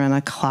are going around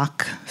a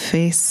clock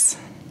face.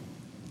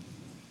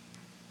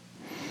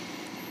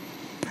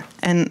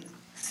 And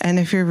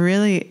if you're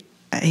really,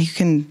 you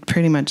can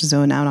pretty much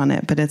zone out on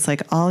it, but it's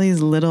like all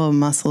these little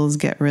muscles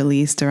get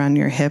released around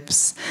your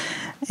hips,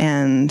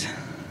 and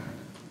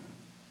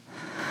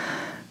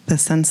the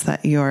sense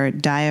that your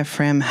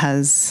diaphragm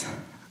has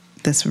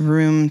this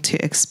room to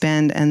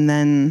expand and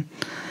then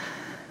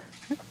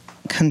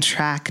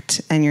contract,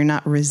 and you're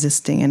not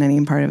resisting in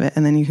any part of it,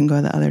 and then you can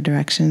go the other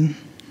direction.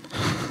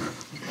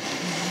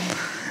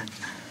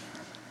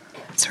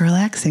 It's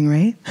relaxing,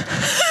 right?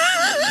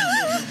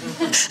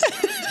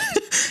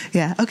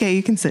 Yeah, okay,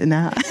 you can sit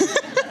now.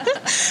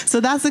 So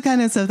that's the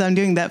kind of stuff that I'm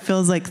doing that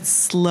feels like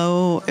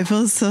slow. It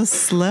feels so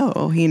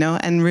slow,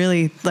 and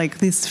really like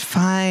this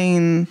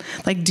fine,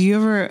 like, do you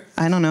ever,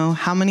 I don't know,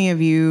 how many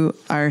of you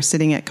are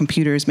sitting at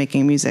computers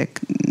making music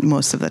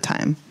most of the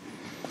time?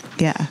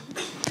 Yeah.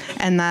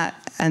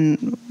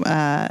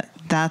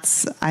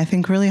 That's, I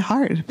think, really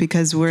hard,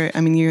 because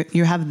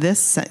you have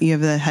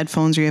the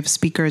headphones, or you have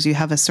speakers, you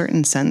have a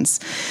certain sense,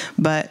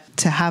 but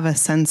to have a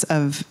sense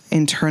of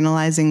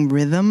internalizing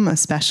rhythm,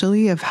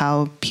 especially of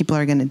how people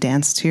are going to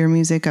dance to your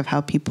music, of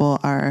how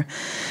people are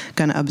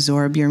going to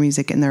absorb your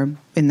music in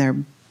their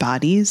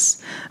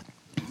bodies.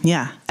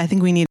 Yeah, I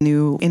think we need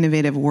new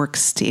innovative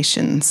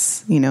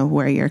workstations,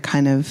 where you're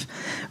kind of,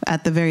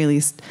 at the very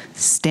least,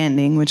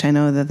 standing, which I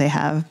know that they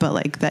have, but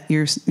like that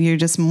you're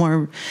just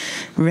more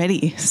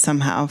ready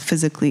somehow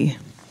physically.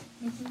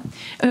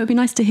 It would be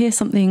nice to hear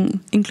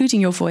something,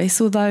 including your voice,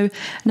 although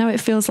now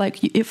it feels like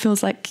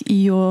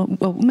you're,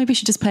 well, maybe we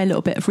should just play a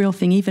little bit of Real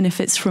Thing, even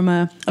if it's from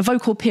a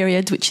vocal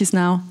period, which is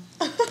now...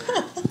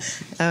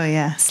 Oh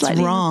yeah,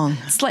 slightly wrong.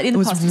 Slightly in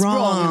the past. It's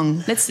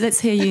wrong. Let's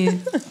hear you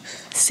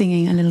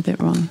singing a little bit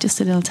wrong, just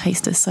a little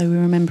taster, so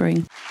we're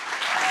remembering.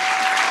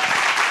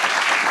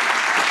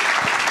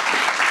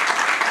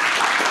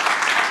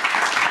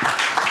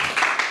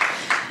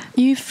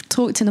 You've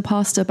talked in the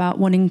past about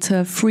wanting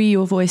to free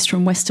your voice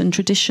from Western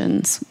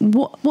traditions.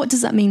 What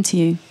does that mean to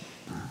you?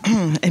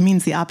 It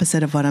means the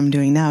opposite of what I'm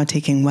doing now,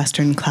 taking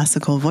Western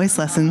classical voice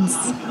lessons.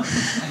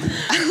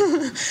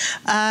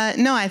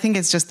 No, I think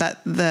it's just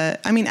that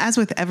as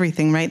with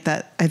everything, right?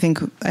 That I think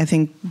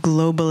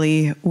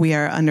globally we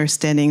are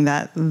understanding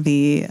that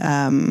the,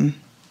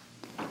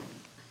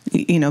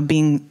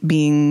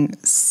 being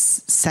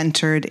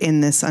centered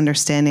in this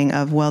understanding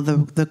of, well,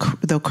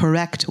 the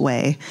correct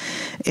way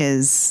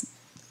is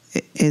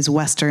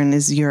Western,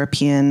 is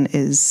European,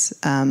 is,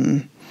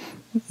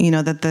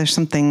 that there's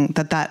something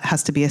that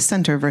has to be a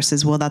center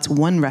versus, well, that's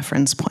one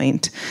reference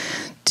point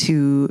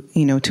to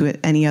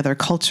any other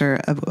culture,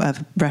 a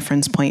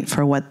reference point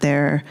for what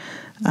their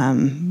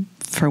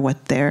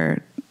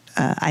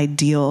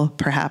ideal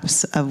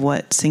perhaps of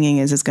what singing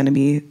is going to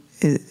be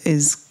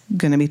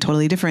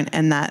totally different.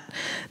 And that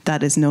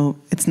is it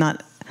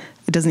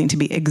it doesn't need to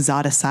be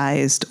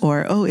exoticized,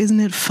 or, oh, isn't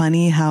it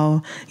funny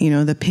how,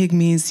 the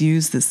pygmies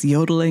use this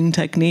yodeling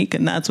technique,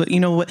 and that's what,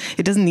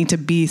 it doesn't need to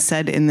be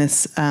said in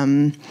this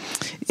kind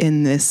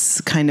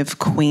of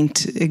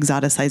quaint,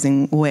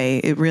 exoticizing way.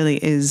 It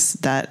really is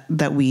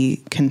that we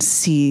can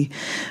see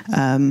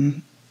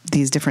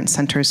these different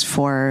centers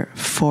for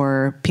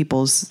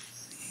people's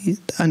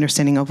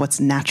understanding of what's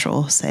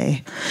natural,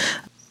 say.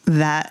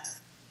 That,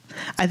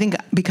 I think,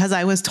 because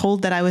I was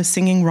told that I was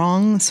singing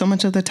wrong so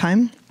much of the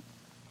time,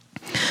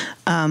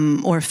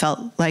 or felt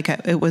like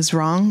it was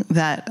wrong,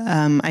 that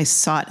I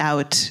sought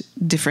out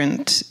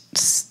different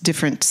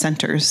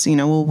centers.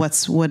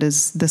 What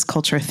does this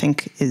culture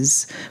think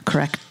is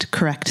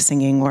correct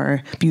singing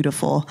or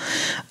beautiful?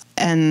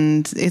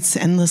 And it's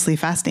endlessly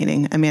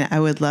fascinating. I mean, I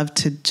would love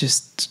to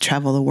just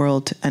travel the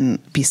world and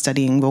be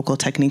studying vocal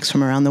techniques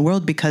from around the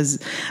world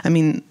because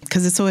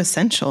it's so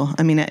essential.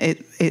 I mean,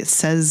 it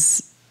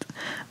says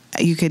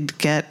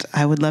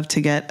I would love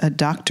to get a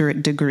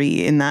doctorate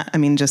degree in that. I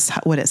mean, just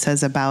what it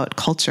says about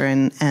culture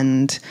and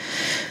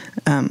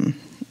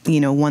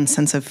one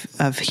sense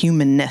of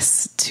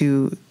humanness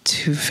to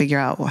figure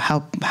out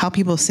how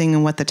people sing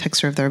and what the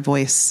texture of their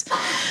voice,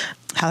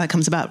 how that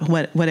comes about,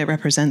 what it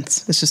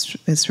represents.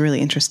 It's really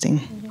interesting.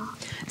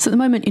 So at the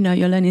moment,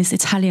 you're learning this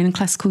Italian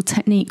classical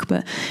technique,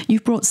 but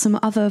you've brought some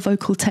other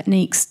vocal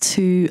techniques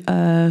to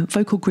a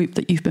vocal group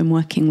that you've been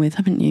working with,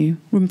 haven't you?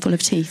 Roomful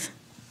of Teeth.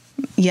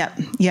 Yeah.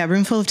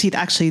 Roomful of Teeth.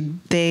 Actually,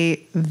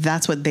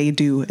 that's what they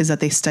do, is that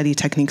they study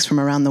techniques from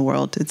around the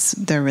world.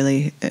 They're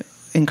really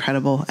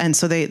incredible, and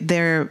so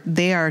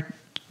they are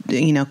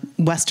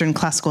Western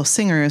classical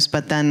singers,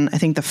 but then I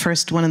think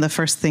one of the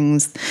first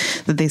things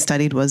that they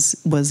studied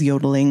was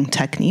yodeling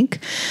technique,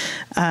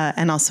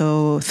 and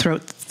also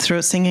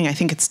throat singing. I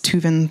think it's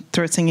Tuvan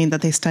throat singing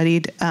that they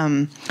studied.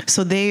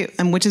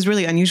 Which is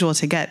really unusual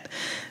to get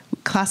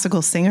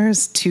classical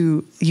singers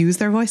to use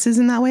their voices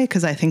in that way,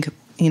 because I think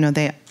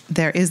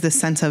there is this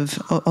sense of,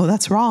 oh,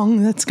 that's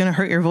wrong, that's going to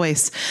hurt your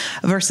voice,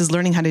 versus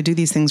learning how to do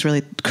these things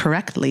really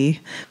correctly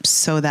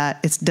so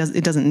that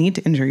it doesn't need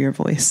to injure your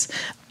voice.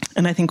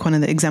 And I think one of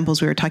the examples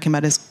we were talking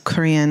about is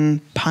Korean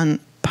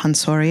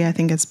pansori, I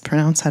think it's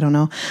pronounced, I don't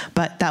know.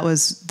 But that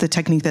was the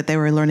technique that they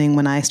were learning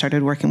when I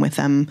started working with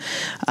them.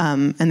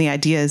 And the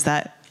idea is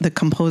that the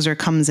composer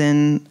comes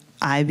in,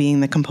 I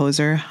being the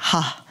composer,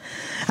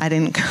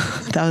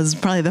 that was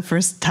probably the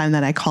first time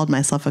that I called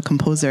myself a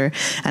composer,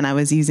 and I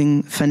was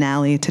using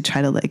Finale to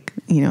try to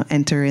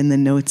enter in the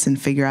notes and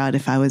figure out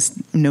if I was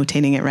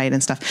notating it right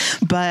and stuff.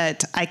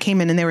 But I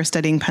came in and they were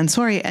studying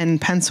pansori,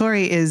 and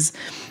pansori is,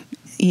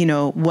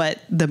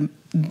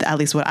 at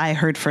least what I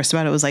heard first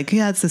about it was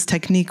it's this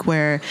technique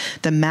where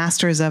the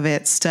masters of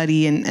it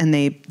study and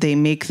they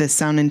make this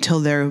sound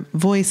until their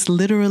voice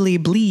literally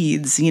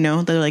bleeds,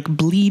 they're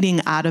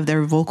bleeding out of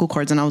their vocal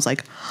cords. And I was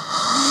like,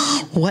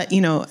 what,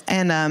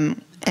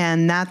 and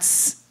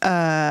that's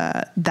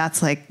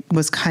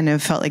was kind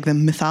of felt like the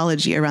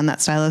mythology around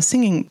that style of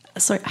singing.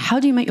 So how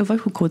do you make your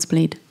vocal cords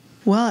bleed?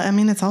 Well, I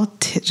mean, it's all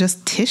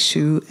just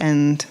tissue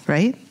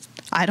right?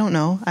 I don't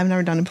know. I've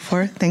never done it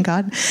before. Thank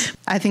God.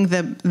 I think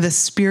the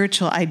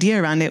spiritual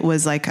idea around it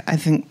was I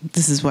think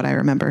this is what I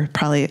remember,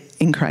 probably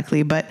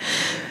incorrectly, but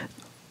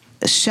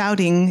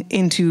shouting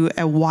into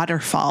a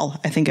waterfall,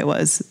 I think it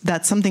was,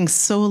 that's something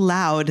so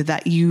loud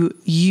that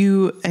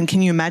and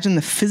can you imagine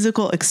the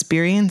physical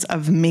experience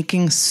of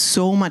making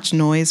so much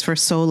noise for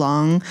so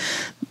long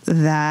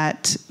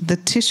that the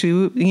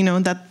tissue,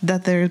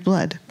 that there's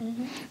blood.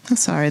 I'm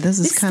sorry, this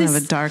is kind of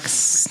a dark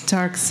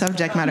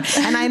subject matter.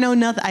 And I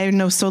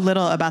know so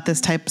little about this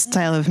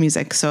style of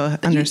music, so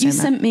understand that. You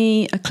sent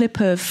me a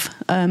clip of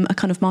a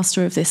kind of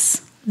master of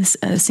this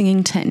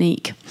singing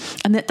technique,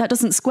 and that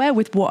doesn't square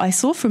with what I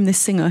saw from this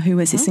singer, who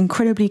is this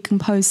incredibly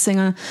composed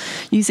singer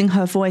using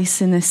her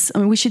voice in this. I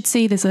mean, we should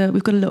see,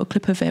 we've got a little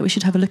clip of it, we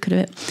should have a look at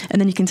it,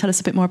 and then you can tell us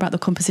a bit more about the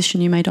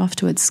composition you made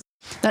afterwards.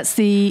 That's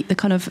the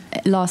kind of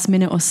last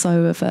minute or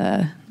so of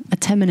a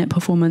 10-minute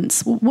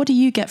performance. What do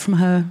you get from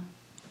her,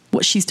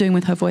 what she's doing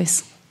with her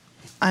voice?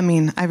 I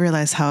mean, I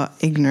realize how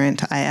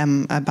ignorant I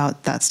am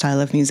about that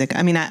style of music.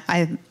 I mean,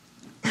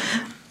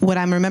 what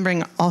I'm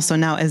remembering also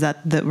now is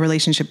that the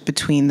relationship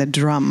between the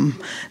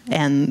drum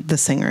and the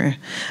singer,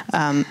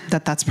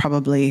 that's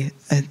probably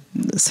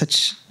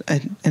such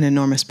an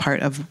enormous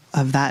part of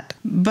that.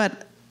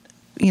 But,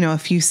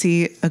 if you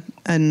see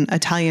an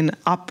Italian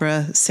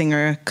opera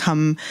singer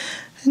come,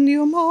 and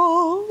you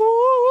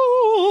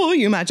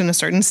imagine a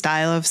certain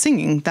style of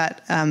singing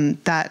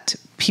that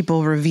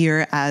people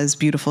revere as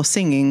beautiful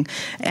singing,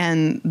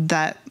 and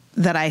that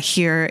I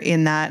hear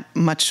in that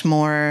much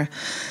more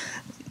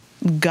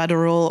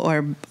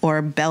guttural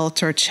or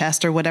belt or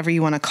chest or whatever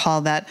you want to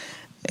call that.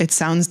 It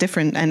sounds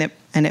different and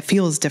it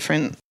feels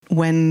different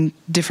when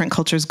different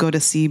cultures go to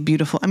see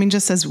beautiful. I mean,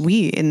 just as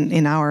we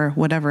in our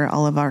whatever,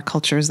 all of our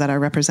cultures that are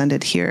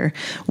represented here,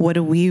 what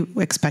do we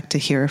expect to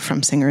hear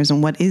from singers,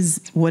 and what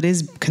is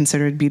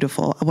considered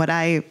beautiful? What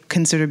I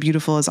consider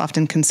beautiful is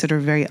often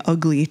considered very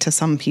ugly to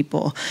some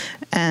people,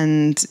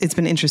 and it's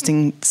been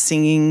interesting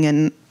singing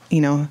and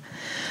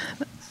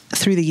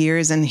through the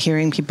years and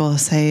hearing people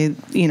say,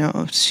 you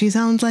know, she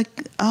sounds like,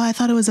 oh, I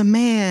thought it was a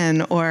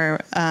man, or,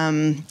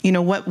 you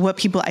know, what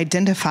people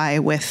identify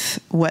with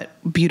what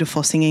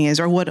beautiful singing is,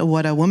 or what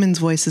a woman's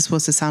voice is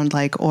supposed to sound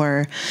like,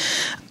 or,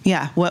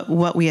 yeah,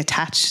 what we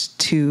attach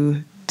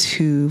to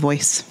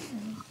voice.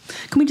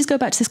 Can we just go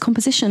back to this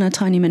composition a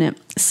tiny minute?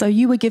 So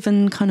you were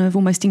given kind of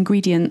almost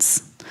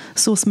ingredients,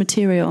 source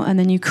material, and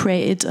then you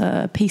created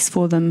a piece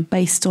for them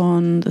based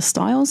on the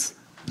styles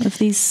of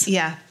these.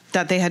 Yeah.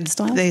 That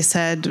styles? They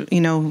said,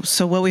 you know,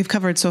 so what we've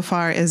covered so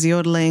far is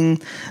yodeling,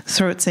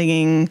 throat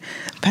singing,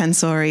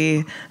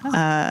 pansori,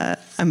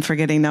 I'm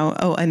forgetting now,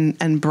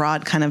 and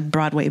broad kind of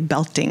Broadway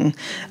belting,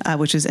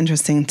 which is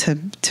interesting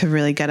to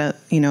really get a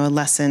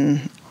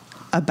lesson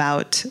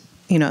about,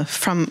 you know,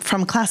 from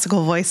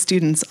classical voice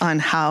students on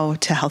how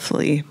to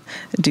healthily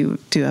do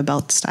a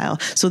belt style.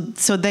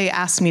 So they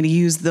asked me to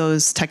use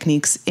those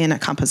techniques in a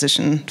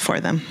composition for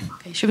them.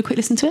 Okay, should we quick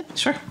listen to it?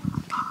 Sure.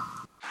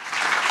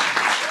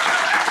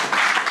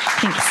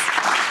 Thanks.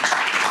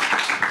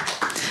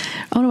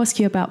 I want to ask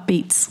you about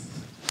beats.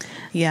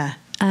 Yeah.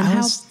 And I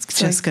was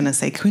just going to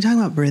say, can we talk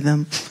about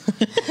rhythm?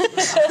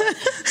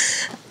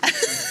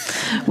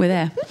 We're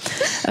there.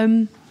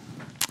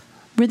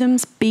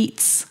 Rhythms,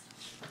 beats.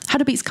 How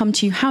do beats come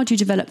to you? How do you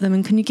develop them?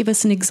 And can you give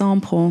us an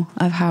example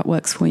of how it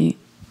works for you?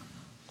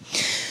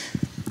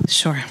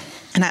 Sure.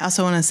 And I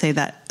also want to say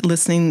that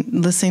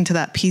listening to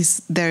that piece,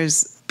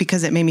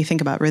 because it made me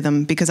think about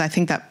rhythm, because I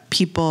think that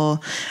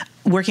people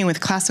working with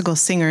classical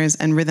singers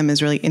and rhythm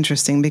is really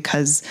interesting,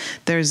 because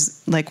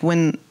there's like,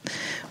 when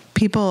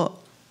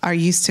people are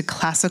used to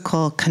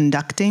classical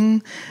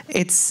conducting,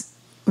 it's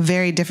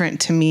very different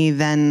to me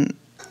than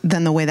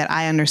the way that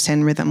I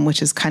understand rhythm,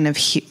 which is kind of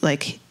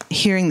like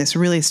hearing this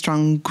really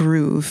strong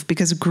groove,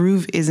 because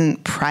groove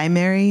isn't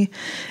primary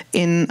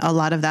in a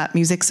lot of that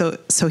music. So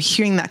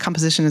hearing that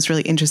composition is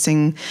really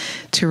interesting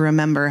to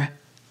remember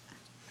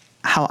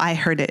how I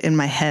heard it in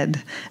my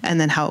head,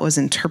 and then how it was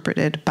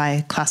interpreted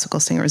by classical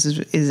singers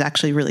is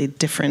actually really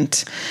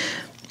different.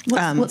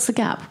 What's the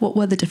gap? What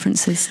were the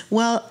differences?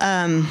 Well,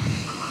 and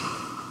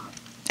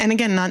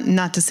again,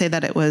 not to say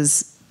that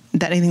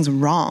that anything's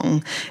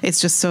wrong. It's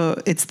just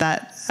it's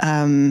that,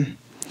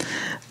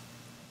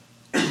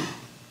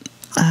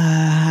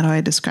 how do I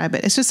describe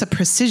it? It's just a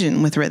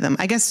precision with rhythm.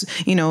 I guess,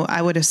 you know,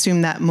 I would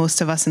assume that most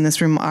of us in this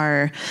room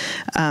are,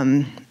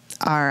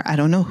 I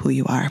don't know who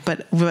you are,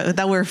 but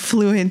that we're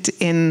fluent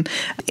in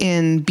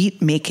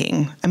beat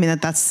making. I mean,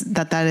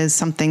 that is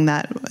something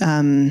that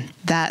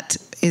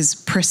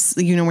is,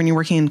 you know, when you're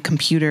working in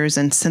computers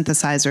and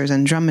synthesizers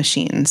and drum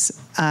machines,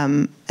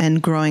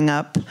 and growing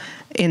up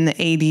in the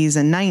 80s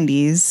and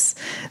 90s,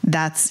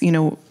 that's, you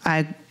know,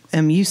 I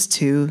am used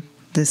to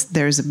this.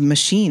 There's a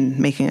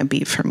machine making a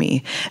beat for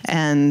me,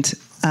 and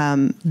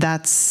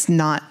that's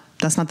not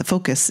the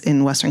focus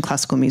in Western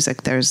classical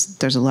music.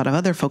 There's a lot of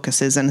other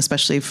focuses, and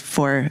especially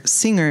for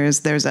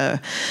singers, there's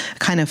a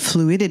kind of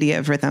fluidity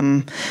of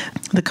rhythm.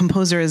 The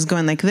composer is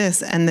going like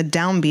this, and the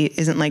downbeat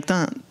isn't like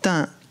dun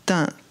dun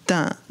dun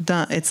dun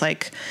dun. It's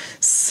like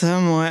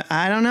somewhere,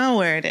 I don't know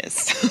where it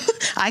is.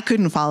 I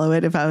couldn't follow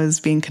it if I was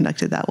being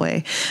conducted that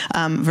way,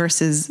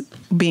 versus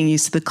being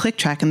used to the click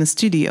track in the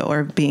studio,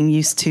 or being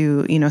used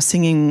to, you know,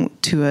 singing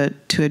to a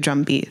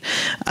drum beat.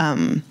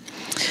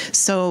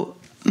 So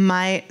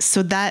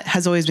that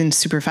has always been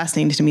super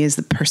fascinating to me, is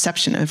the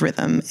perception of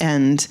rhythm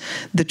and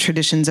the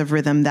traditions of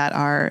rhythm that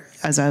are,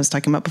 as I was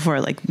talking about before,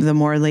 like the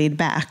more laid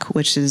back,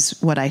 which is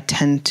what I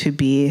tend to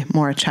be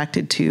more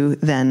attracted to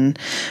than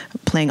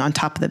playing on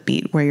top of the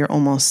beat, where you're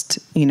almost,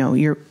 you know,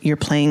 you're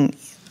playing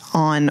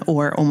on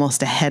or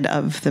almost ahead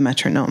of the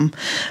metronome.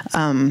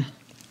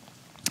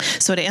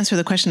 So to answer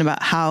the question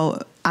about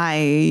how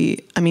I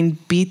mean,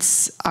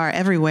 beats are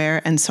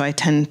everywhere, and so I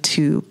tend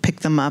to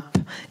pick them up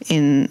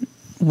in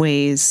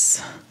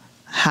ways,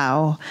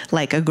 how,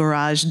 like a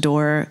garage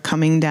door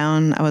coming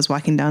down. I was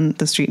walking down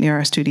the street near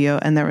our studio,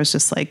 and there was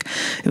just like,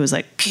 it was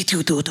like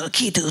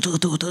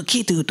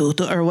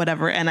or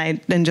whatever,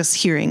 and just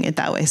hearing it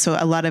that way. So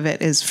a lot of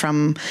it is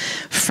from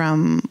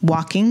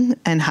walking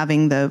and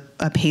having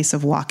a pace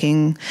of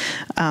walking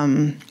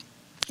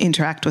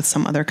interact with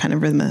some other kind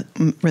of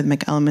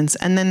rhythmic elements.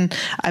 And then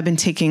I've been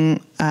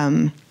taking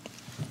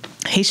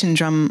Haitian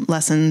drum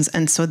lessons,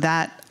 and so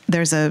that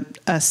there's a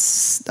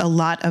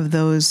lot of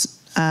those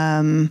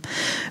kind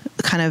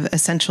of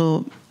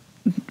essential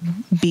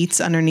beats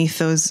underneath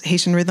those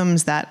Haitian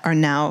rhythms that are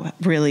now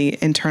really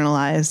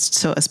internalized.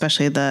 So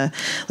especially if the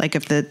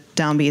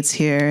downbeats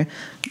here,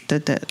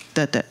 that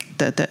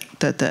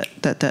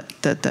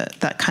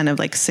kind of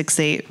like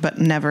 6/8, but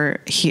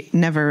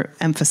never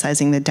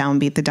emphasizing the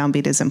downbeat. The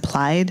downbeat is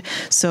implied.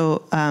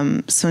 So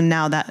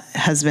now that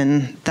has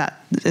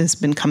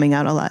been coming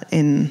out a lot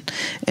in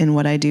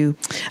what I do.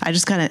 I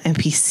just got an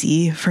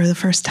MPC for the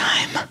first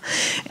time,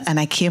 and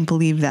I can't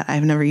believe that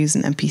I've never used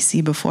an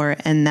MPC before,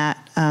 and that.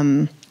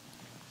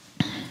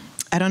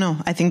 I don't know.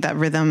 I think that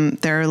rhythm,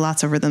 there are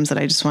lots of rhythms that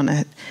I just want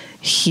to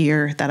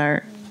hear that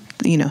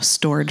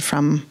stored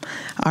from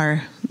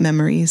our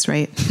memories,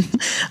 right?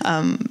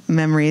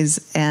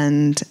 Memories.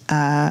 And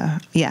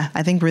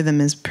I think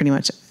rhythm is pretty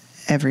much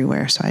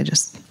everywhere. So I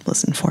just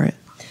listen for it.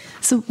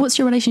 So what's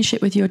your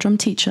relationship with your drum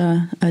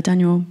teacher,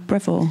 Daniel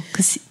Breville?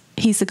 Because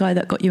he's the guy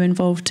that got you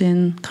involved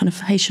in kind of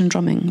Haitian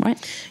drumming, right?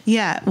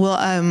 Yeah. Well,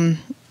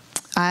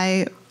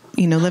 I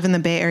live in the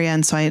Bay Area,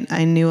 and so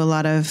I knew a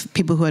lot of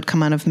people who had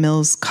come out of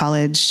Mills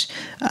College.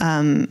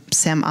 Sam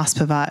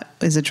Ospavat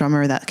is a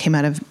drummer that came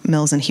out of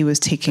Mills, and he was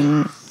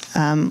taking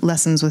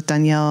lessons with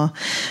Danielle.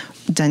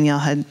 Danielle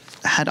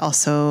had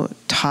also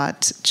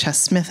taught Ches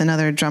Smith,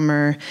 another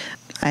drummer.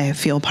 I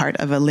feel part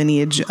of a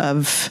lineage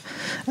of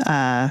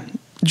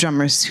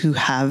drummers who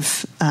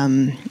have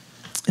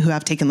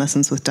taken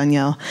lessons with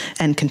Danielle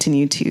and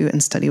continue to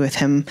and study with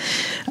him.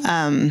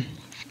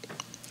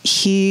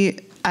 He,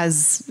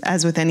 as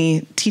with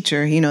any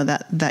teacher,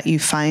 that you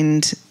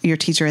find your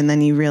teacher and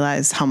then you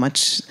realize how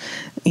much,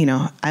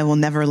 I will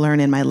never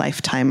learn in my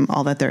lifetime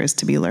all that there is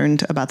to be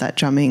learned about that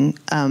drumming.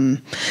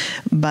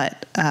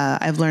 But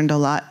I've learned a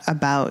lot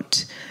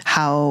about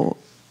how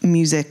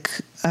music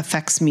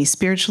affects me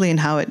spiritually and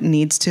how it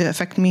needs to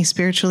affect me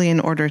spiritually in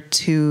order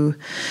to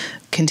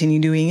continue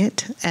doing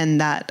it.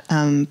 And that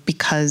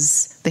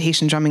because the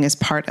Haitian drumming is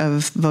part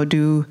of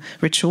Vodou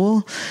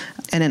ritual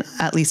and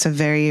at least a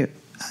very,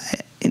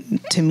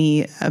 to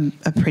me,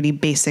 a pretty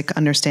basic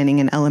understanding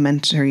and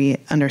elementary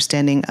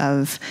understanding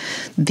of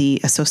the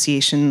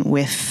association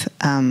with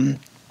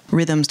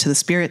rhythms to the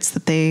spirits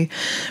that they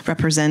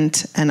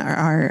represent and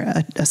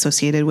are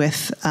associated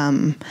with.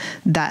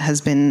 That's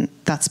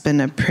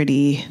been a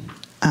pretty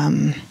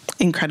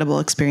incredible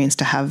experience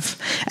to have.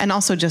 And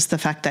also just the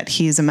fact that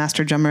he's a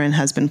master drummer and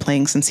has been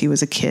playing since he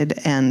was a kid,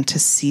 and to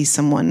see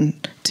someone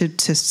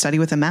to study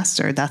with a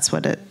master, that's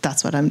what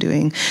I'm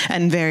doing.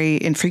 And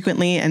very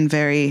infrequently and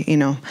very,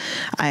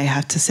 I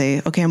have to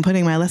say, okay, I'm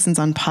putting my lessons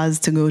on pause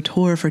to go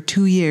tour for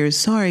 2 years.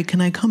 Sorry,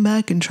 can I come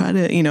back and try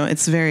to,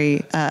 it's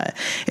very,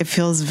 it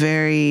feels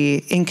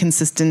very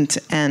inconsistent,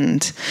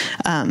 and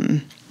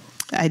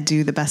I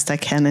do the best I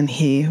can, and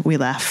we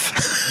laugh.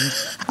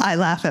 I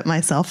laugh at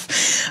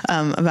myself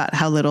about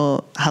how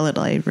little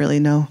I really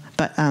know.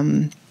 But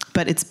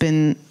it's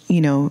been,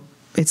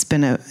 it's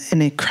been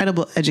an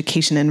incredible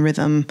education in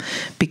rhythm,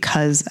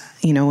 because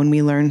when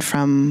we learn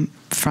from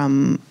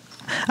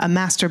a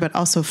master, but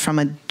also from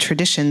a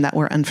tradition that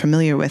we're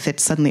unfamiliar with,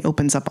 it suddenly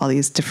opens up all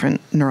these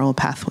different neural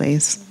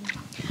pathways.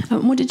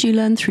 What did you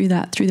learn through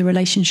the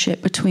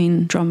relationship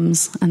between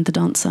drums and the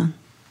dancer?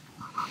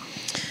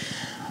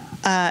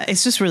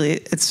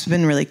 It's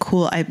been really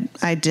cool.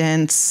 I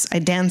dance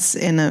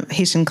in a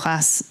Haitian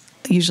class,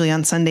 usually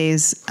on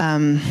Sundays,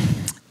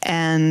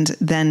 and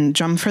then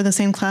drum for the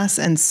same class.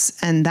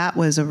 And that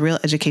was a real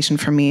education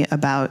for me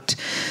about,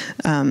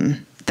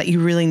 that you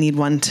really need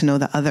one to know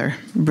the other,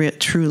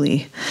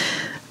 truly.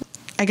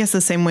 I guess the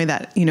same way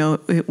that,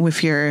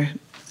 if you're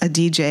a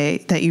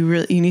DJ, that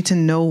you need to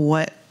know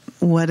what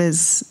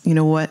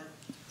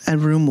a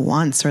room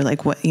wants, or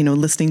like what,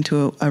 listening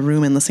to a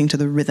room and listening to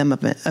the rhythm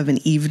of an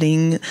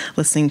evening,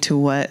 listening to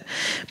what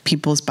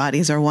people's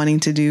bodies are wanting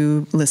to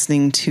do,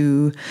 listening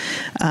to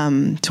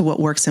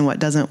what works and what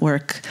doesn't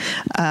work.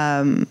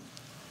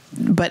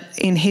 But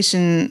in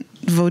Haitian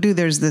Vodou,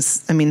 there's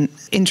this,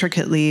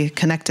 intricately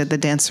connected, the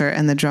dancer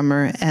and the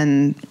drummer.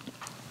 And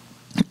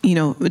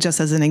just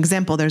as an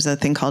example, there's a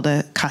thing called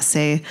a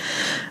cassé,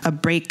 a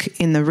break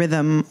in the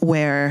rhythm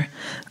where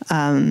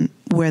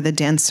the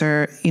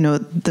dancer,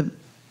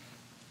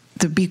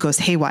 the beat goes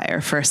haywire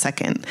for a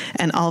second,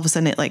 and all of a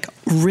sudden it like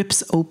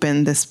rips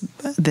open this,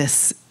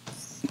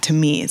 to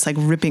me, it's like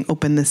ripping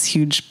open this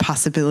huge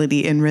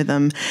possibility in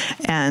rhythm.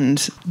 And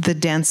the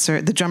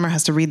drummer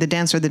has to read the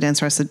dancer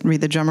has to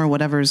read the drummer,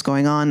 whatever is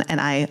going on. And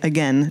I,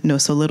 again, know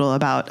so little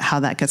about how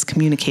that gets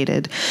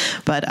communicated.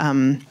 But,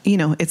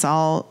 it's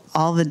all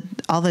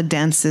the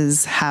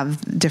dances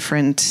have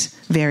different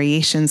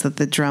variations that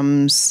the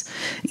drums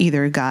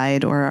either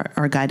guide or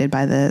are guided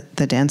by the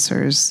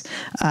dancers.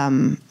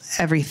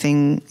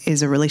 Everything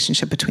is a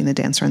relationship between the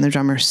dancer and the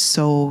drummer,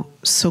 so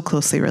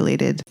closely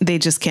related. They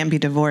just can't be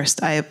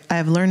divorced.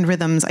 I've learned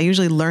rhythms. I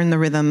usually learn the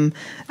rhythm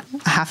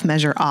half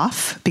measure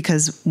off,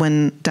 because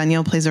when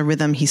Daniel plays a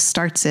rhythm, he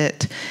starts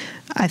it,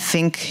 I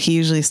think he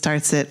usually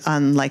starts it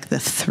on like the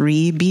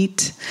 3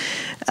 beat.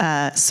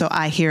 So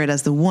I hear it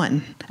as the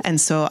 1. And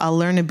so I'll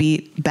learn a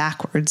beat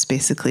backwards,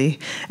 basically,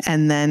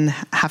 and then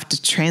have to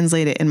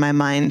translate it in my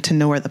mind to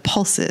know where the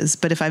pulse is.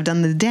 But if I've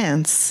done the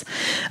dance,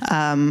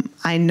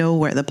 I know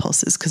where the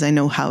pulse is, because I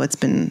know how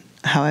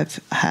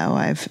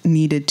I've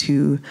needed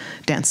to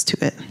dance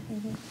to it.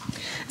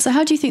 So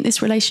how do you think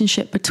this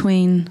relationship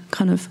between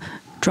kind of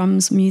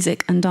drums,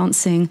 music, and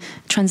dancing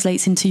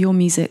translates into your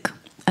music,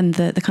 and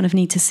the kind of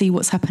need to see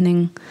what's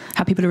happening,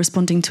 how people are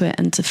responding to it,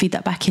 and to feed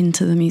that back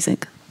into the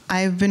music?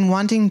 I've been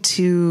wanting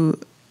to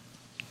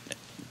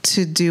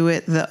do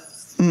it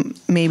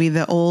maybe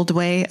the old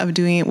way of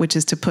doing it, which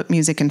is to put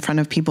music in front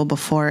of people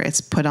before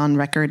it's put on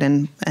record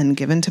and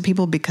given to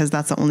people, because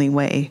that's the only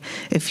way.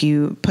 If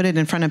you put it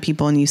in front of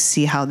people and you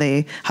see how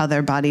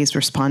their bodies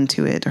respond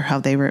to it, or how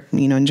they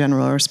in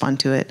general respond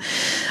to it,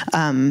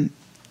 and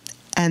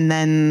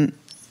then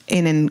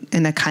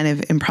in a kind of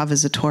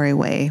improvisatory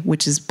way,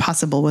 which is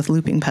possible with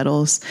looping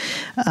pedals,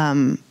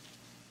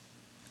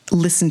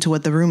 listen to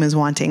what the room is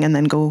wanting and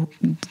then go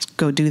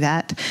do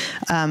that.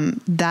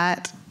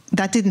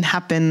 That didn't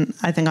happen,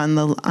 I think,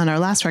 on our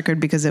last record,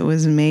 because it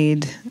was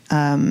made,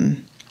 it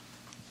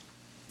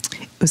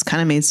was kind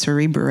of made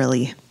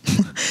cerebrally,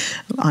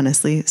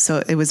 honestly.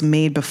 So it was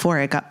made before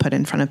it got put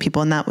in front of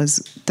people, and that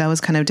was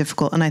kind of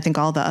difficult. And I think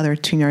all the other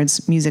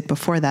Tune-Yards music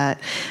before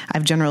that,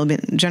 I've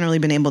generally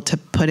been able to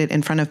put it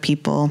in front of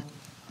people,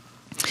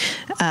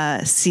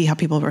 see how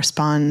people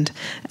respond,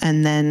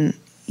 and then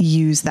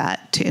use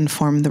that to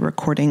inform the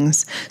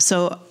recordings.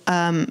 So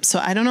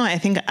I don't know. I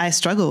think I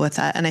struggle with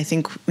that. And I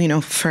think,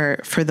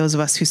 for those of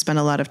us who spend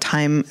a lot of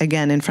time,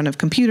 again, in front of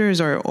computers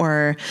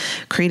or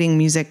creating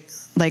music,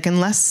 like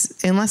unless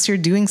you're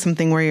doing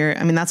something where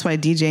that's why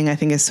DJing, I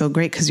think, is so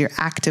great, because you're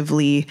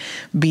actively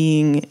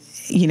being,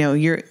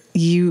 you're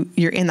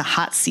in the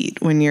hot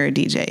seat when you're a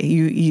DJ.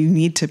 You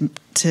need to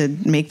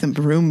make the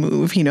room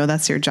move,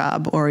 that's your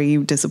job, or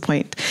you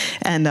disappoint.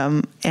 And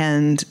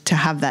to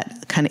have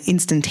that kind of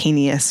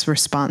instantaneous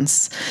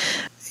response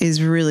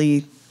is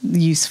really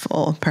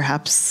useful,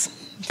 perhaps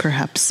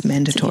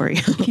mandatory.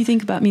 So if you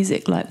think about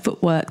music like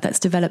footwork that's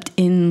developed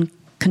in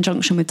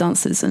conjunction with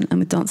dancers and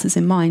with dancers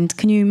in mind,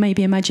 can you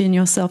maybe imagine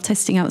yourself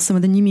testing out some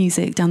of the new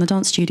music down the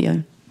dance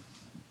studio?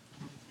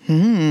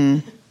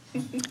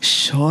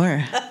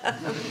 Sure.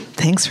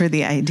 Thanks for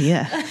the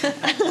idea.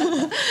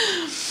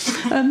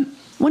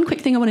 One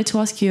quick thing I wanted to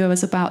ask you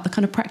was about the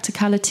kind of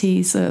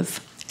practicalities of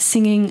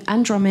singing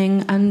and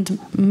drumming, and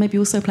maybe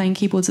also playing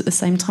keyboards at the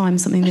same time,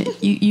 something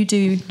that you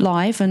do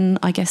live, and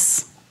I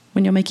guess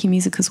when you're making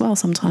music as well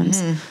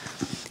sometimes.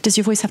 Does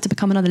your voice have to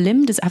become another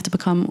limb? Does it have to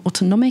become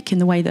autonomic in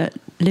the way that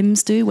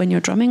limbs do when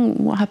you're drumming?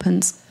 What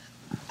happens?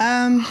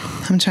 I'm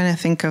trying to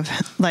think of,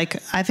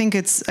 I think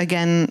it's,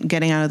 again,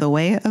 getting out of the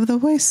way of the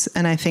voice.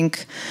 And I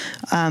think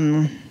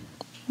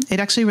it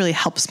actually really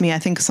helps me. I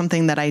think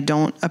something that I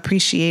don't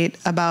appreciate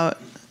about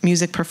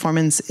music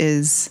performance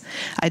is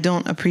I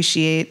don't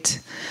appreciate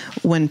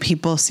when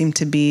people seem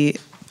to be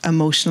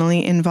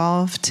emotionally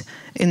involved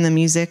in the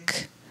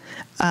music.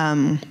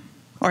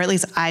 Or at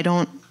least I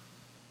don't.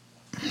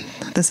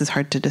 This is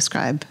hard to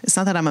describe. It's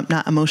not that I'm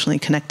not emotionally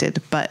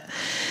connected, but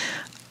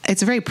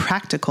it's very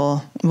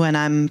practical when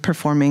I'm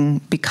performing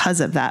because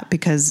of that,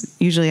 because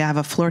usually I have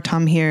a floor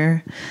tom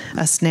here,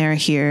 a snare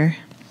here,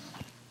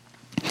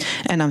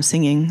 and I'm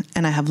singing,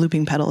 and I have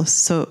looping pedals.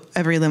 So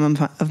every limb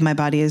of my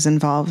body is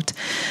involved.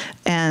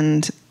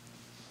 And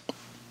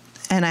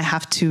I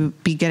have to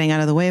be getting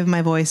out of the way of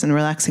my voice and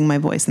relaxing my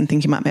voice and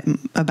thinking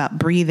about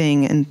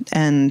breathing.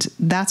 And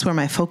that's where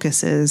my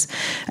focus is.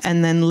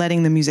 And then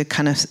letting the music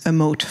kind of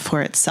emote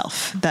for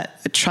itself,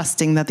 that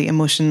trusting that the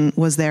emotion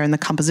was there in the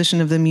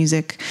composition of the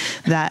music,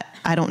 that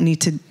I don't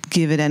need to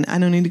give it I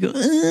don't need to go,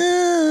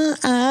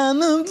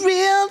 I'm a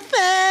real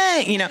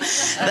thing.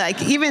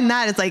 Even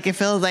that, it's like, it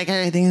feels like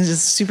everything's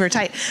just super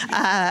tight.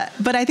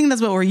 But I think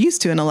that's what we're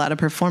used to in a lot of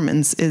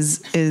performance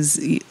is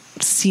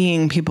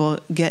seeing people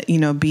get,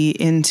 be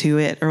into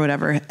it or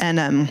whatever. And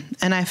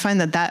I find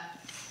that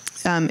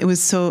it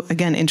was so,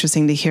 again,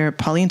 interesting to hear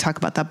Pauline talk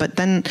about that. But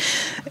then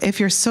if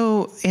you're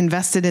so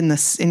invested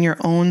in your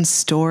own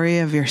story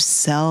of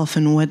yourself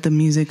and what the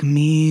music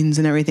means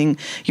and everything,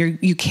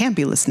 you can't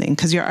be listening,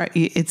 because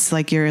it's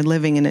like you're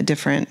living in a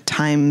different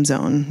time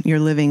zone. You're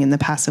living in the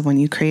past of when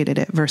you created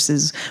it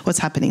versus what's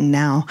happening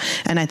now.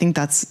 And I think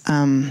that's,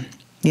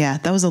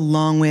 that was a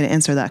long way to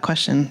answer that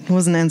question. It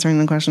wasn't answering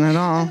the question at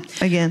all,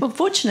 again. Well,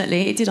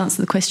 fortunately, it did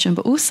answer the question,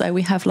 but also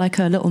we have like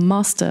a little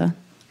master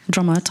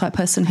drummer type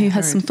person who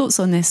has some thoughts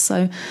on this.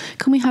 So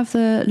can we have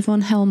the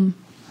Levon Helm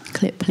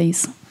clip,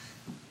 please?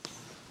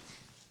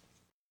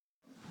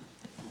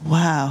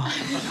 Wow.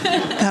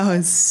 That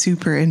was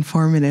super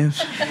informative.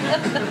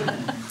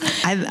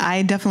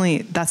 I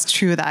definitely, that's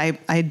true, that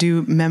I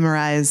do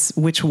memorize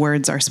which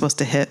words are supposed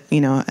to hit.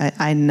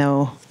 I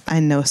know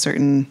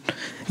certain,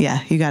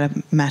 you got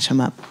to match them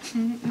up.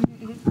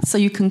 So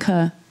you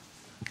concur?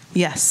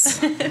 Yes.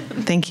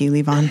 Thank you,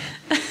 Levon.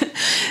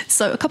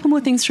 So a couple more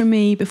things from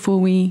me before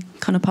we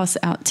kind of pass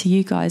it out to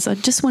you guys. I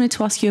just wanted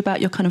to ask you about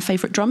your kind of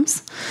favourite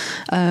drums,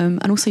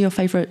 and also your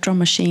favourite drum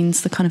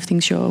machines, the kind of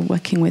things you're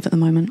working with at the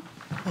moment.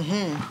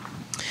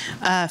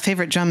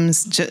 Favorite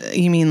drums,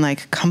 you mean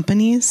like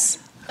companies?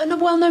 No,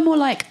 more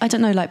like, I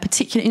don't know, like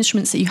particular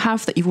instruments that you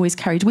have that you've always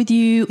carried with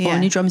you, or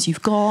new drums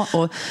you've got,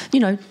 or,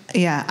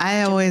 Yeah,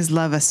 I always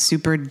love a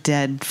super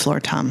dead floor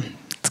tom.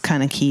 It's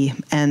kind of key.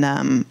 And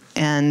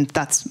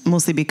that's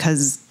mostly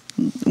because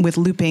with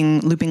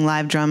looping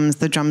live drums,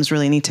 the drums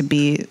really need to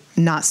be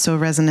not so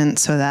resonant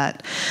so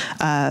that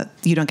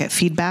you don't get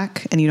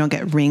feedback and you don't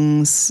get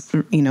rings,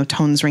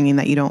 tones ringing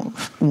that you don't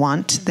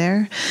want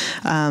there.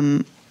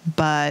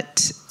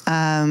 But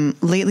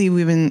lately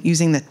we've been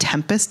using the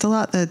Tempest a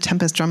lot, the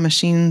Tempest drum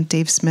machine,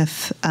 Dave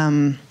Smith.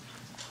 And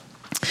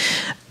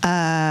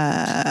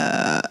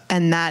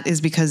that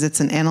is because it's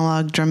an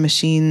analog drum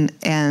machine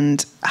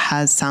and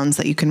has sounds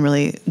that you can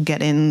really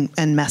get in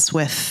and mess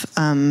with,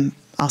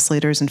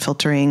 oscillators and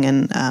filtering,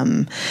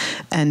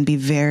 and be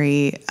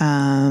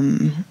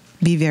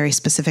very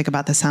specific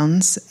about the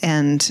sounds.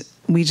 And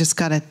we just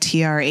got a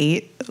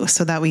TR8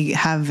 so that we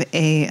have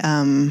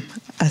a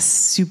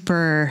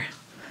super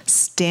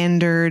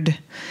standard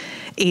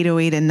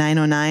 808 and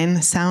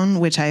 909 sound,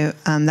 which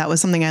that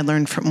was something I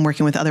learned from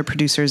working with other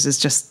producers, is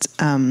just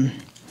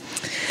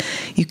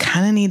you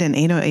kind of need an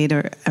 808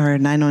 or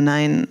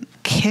 909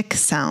 kick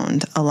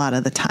sound a lot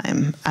of the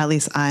time. At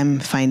least I'm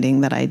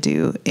finding that I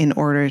do, in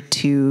order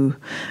to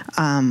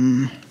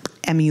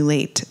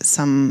emulate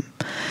some,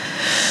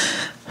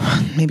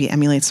 maybe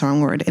emulate's the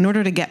wrong word. In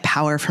order to get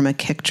power from a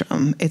kick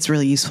drum, it's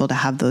really useful to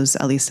have those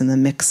at least in the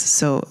mix.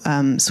 So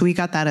we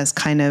got that as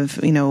kind of,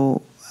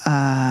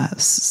 a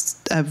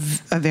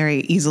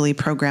very easily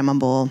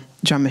programmable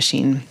drum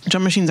machine.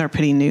 Drum machines are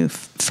pretty new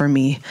for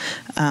me,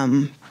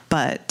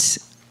 but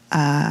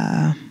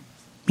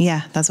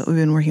that's what we've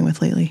been working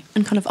with lately.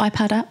 And kind of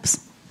iPad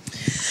apps?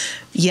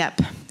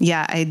 Yep.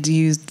 Yeah, I'd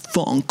use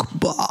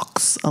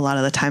Funkbox a lot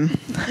of the time.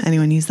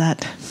 Anyone use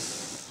that?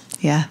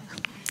 Yeah,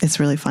 it's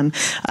really fun.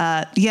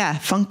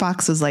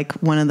 Funkbox was like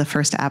one of the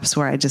first apps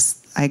where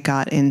I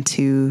got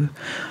into,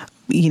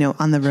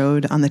 on the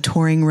road, on the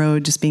touring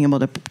road, just being able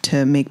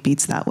to make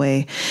beats that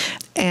way.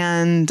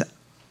 And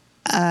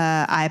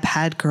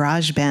iPad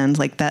GarageBand,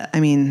 like that. I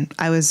mean,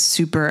 I was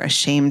super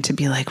ashamed to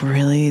be like,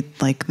 really,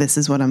 like, this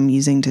is what I'm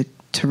using to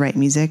write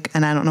music.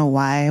 And I don't know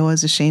why I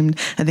was ashamed.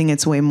 I think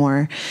it's way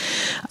more,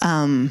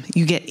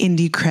 you get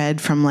indie cred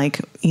from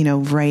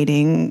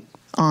writing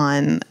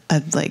on a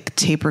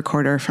tape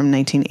recorder from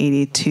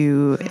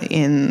 1982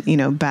 in,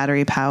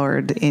 battery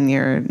powered in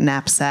your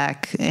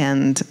knapsack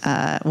and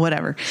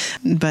whatever.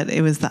 But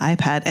it was the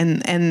iPad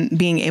and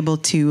being able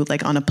to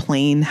on a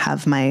plane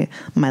have my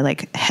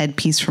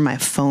headpiece for my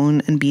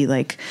phone and be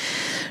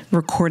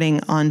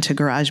recording onto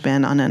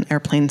GarageBand on an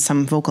airplane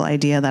some vocal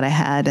idea that I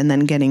had, and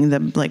then getting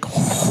the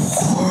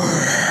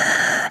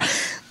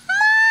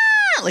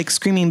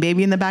screaming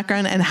baby in the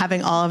background, and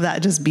having all of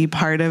that just be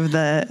part of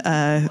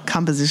the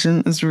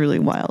composition is really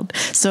wild.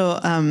 So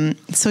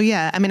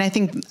yeah, I mean, I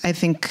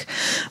think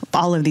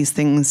all of these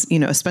things,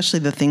 especially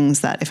the things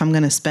that if I'm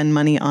going to spend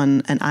money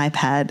on an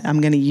iPad, I'm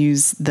going to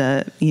use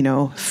the,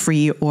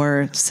 free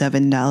or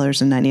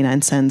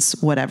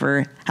 $7.99,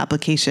 whatever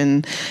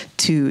application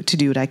to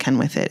do what I can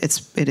with it.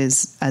 It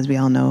is, as we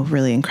all know,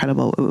 really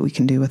incredible what we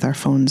can do with our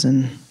phones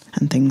and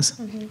things.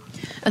 Mm-hmm.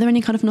 Are there any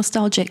kind of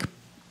nostalgic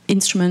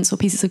instruments or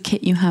pieces of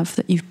kit you have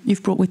that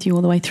you've brought with you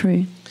all the way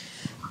through?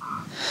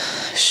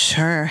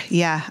 Sure.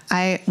 Yeah.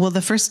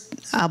 The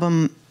first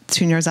album,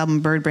 Tune-Yar's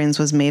album, Bird Brains,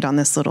 was made on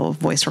this little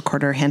voice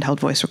recorder,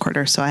 handheld voice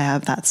recorder. So I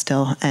have that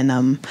still. And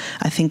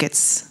I think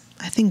it's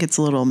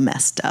a little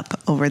messed up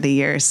over the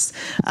years.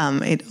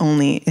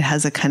 It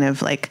has a kind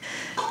of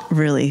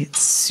really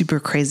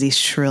super crazy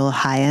shrill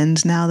high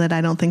end now that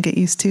I don't think it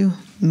used to.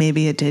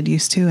 Maybe it did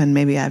used to, and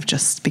maybe I've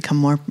just become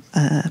more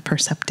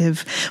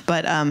perceptive.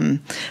 But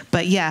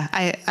yeah,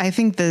 I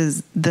think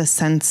the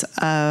sense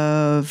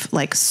of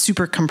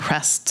super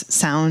compressed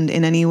sound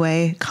in any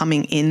way,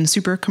 coming in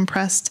super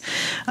compressed,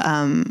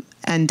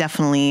 and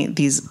definitely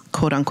these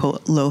quote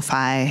unquote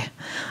lo-fi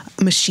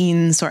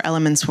machines or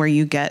elements where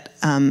you get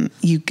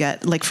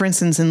for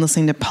instance, in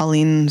listening to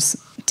Pauline's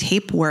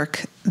tape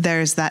work,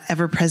 there's that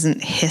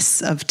ever-present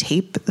hiss of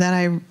tape that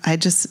I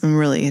just am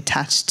really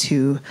attached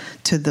to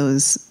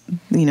those,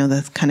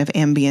 the kind of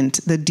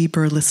ambient, the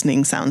deeper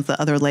listening sounds, the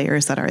other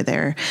layers that are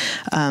there.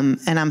 And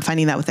I'm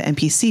finding that with the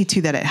MPC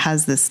too, that it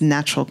has this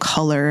natural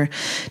color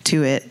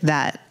to it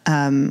that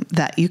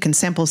you can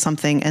sample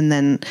something and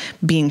then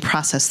being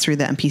processed through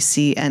the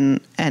MPC and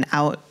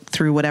out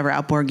through whatever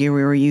outboard gear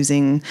we were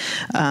using.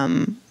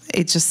 The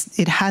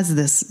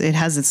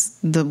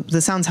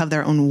sounds have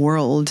their own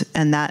world,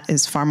 and that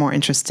is far more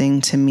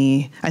interesting to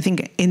me. I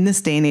think in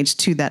this day and age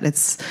too, that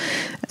it's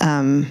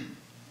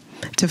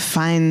to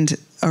find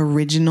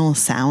original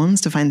sounds,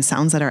 to find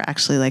sounds that are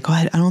actually I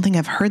don't think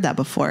I've heard that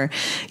before.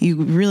 You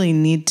really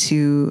need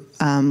to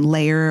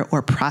layer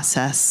or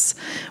process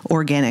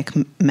organic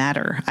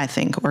matter, I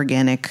think,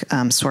 organic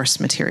source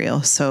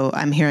material. So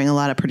I'm hearing a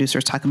lot of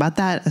producers talk about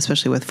that,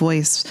 especially with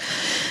voice,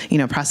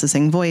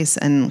 processing voice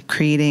and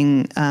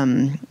creating,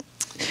 in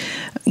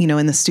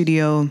the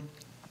studio.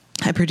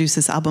 I produced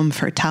this album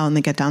for Tao and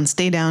the Get Down,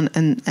 Stay Down,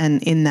 and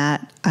in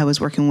that I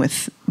was working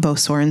with Bo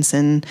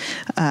Sorensen,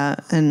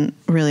 an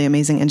really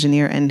amazing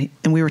engineer, and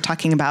we were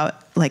talking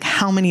about like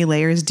how many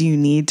layers do you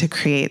need to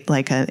create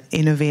like an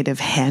innovative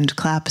hand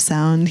clap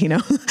sound, you know?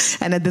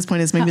 And at this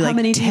point it's maybe how like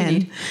many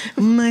 10.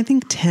 I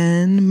think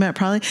 10, but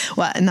probably,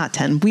 well, not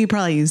 10. We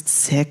probably used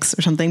 6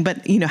 or something,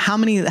 but you know, how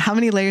many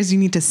layers do you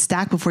need to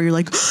stack before you're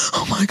like,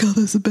 oh my God,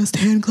 that's the best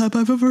hand clap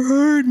I've ever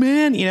heard,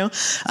 man. You know?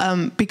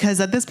 Because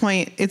at this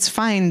point it's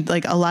fine.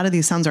 Like a lot of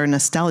these sounds are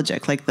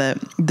nostalgic. Like the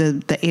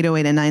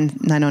 808 and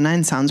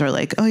 909 sounds are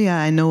like, oh yeah,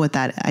 I know what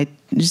that,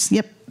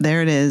 yep,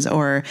 there it is.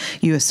 Or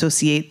you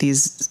associate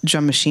these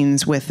drum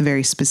machines with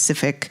very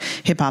specific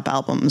hip hop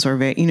albums, or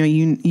very,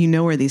 you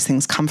know where these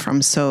things come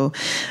from. So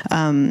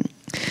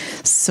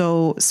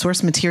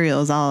source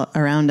material is all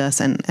around us.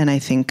 And I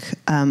think,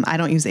 I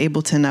don't use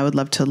Ableton. I would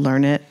love to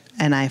learn it.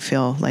 And I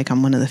feel like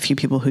I'm one of the few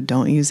people who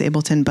don't use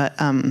Ableton,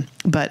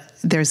 but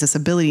there's this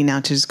ability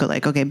now to just go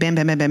like, okay, bam,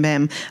 bam, bam, bam,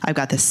 bam. I've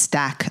got this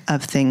stack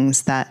of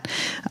things that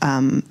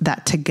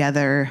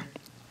together,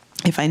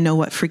 if I know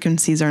what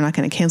frequencies are not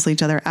going to cancel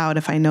each other out,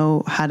 if I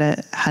know how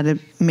to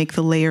make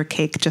the layer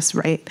cake just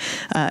right,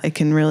 it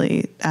can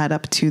really add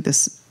up to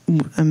this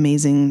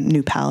amazing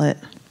new palette.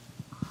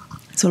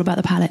 It's all about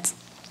the palettes.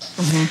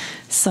 Mm-hmm.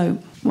 So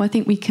I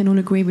think we can all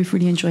agree we've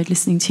really enjoyed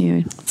listening to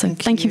you. So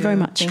thank you very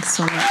much. Thanks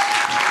so much.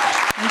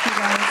 Thank you,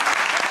 guys.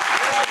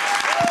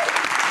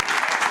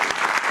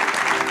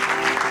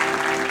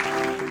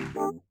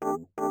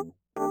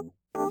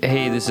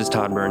 Hey, this is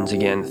Todd Burns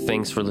again.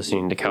 Thanks for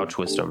listening to Couch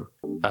Wisdom.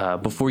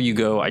 Before you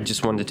go, I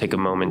just wanted to take a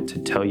moment to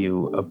tell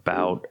you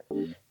about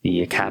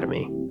the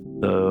Academy.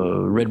 The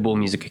Red Bull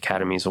Music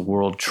Academy is a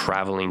world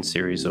traveling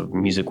series of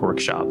music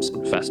workshops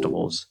and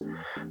festivals.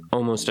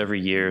 Almost every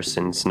year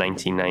since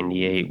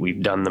 1998,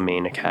 we've done the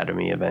main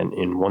Academy event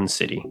in one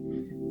city.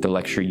 The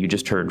lecture you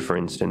just heard, for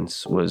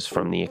instance, was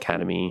from the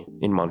Academy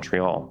in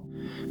Montreal.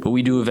 But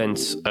we do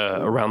events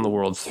around the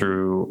world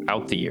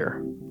throughout the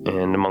year.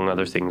 And among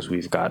other things,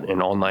 we've got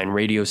an online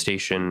radio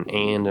station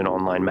and an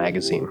online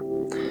magazine.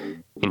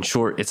 In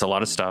short, it's a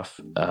lot of stuff,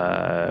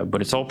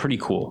 but it's all pretty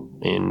cool,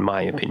 in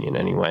my opinion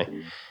anyway.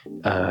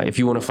 If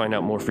you want to find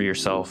out more for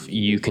yourself,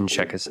 you can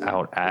check us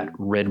out at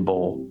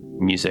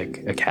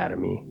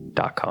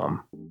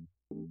redbullmusicacademy.com.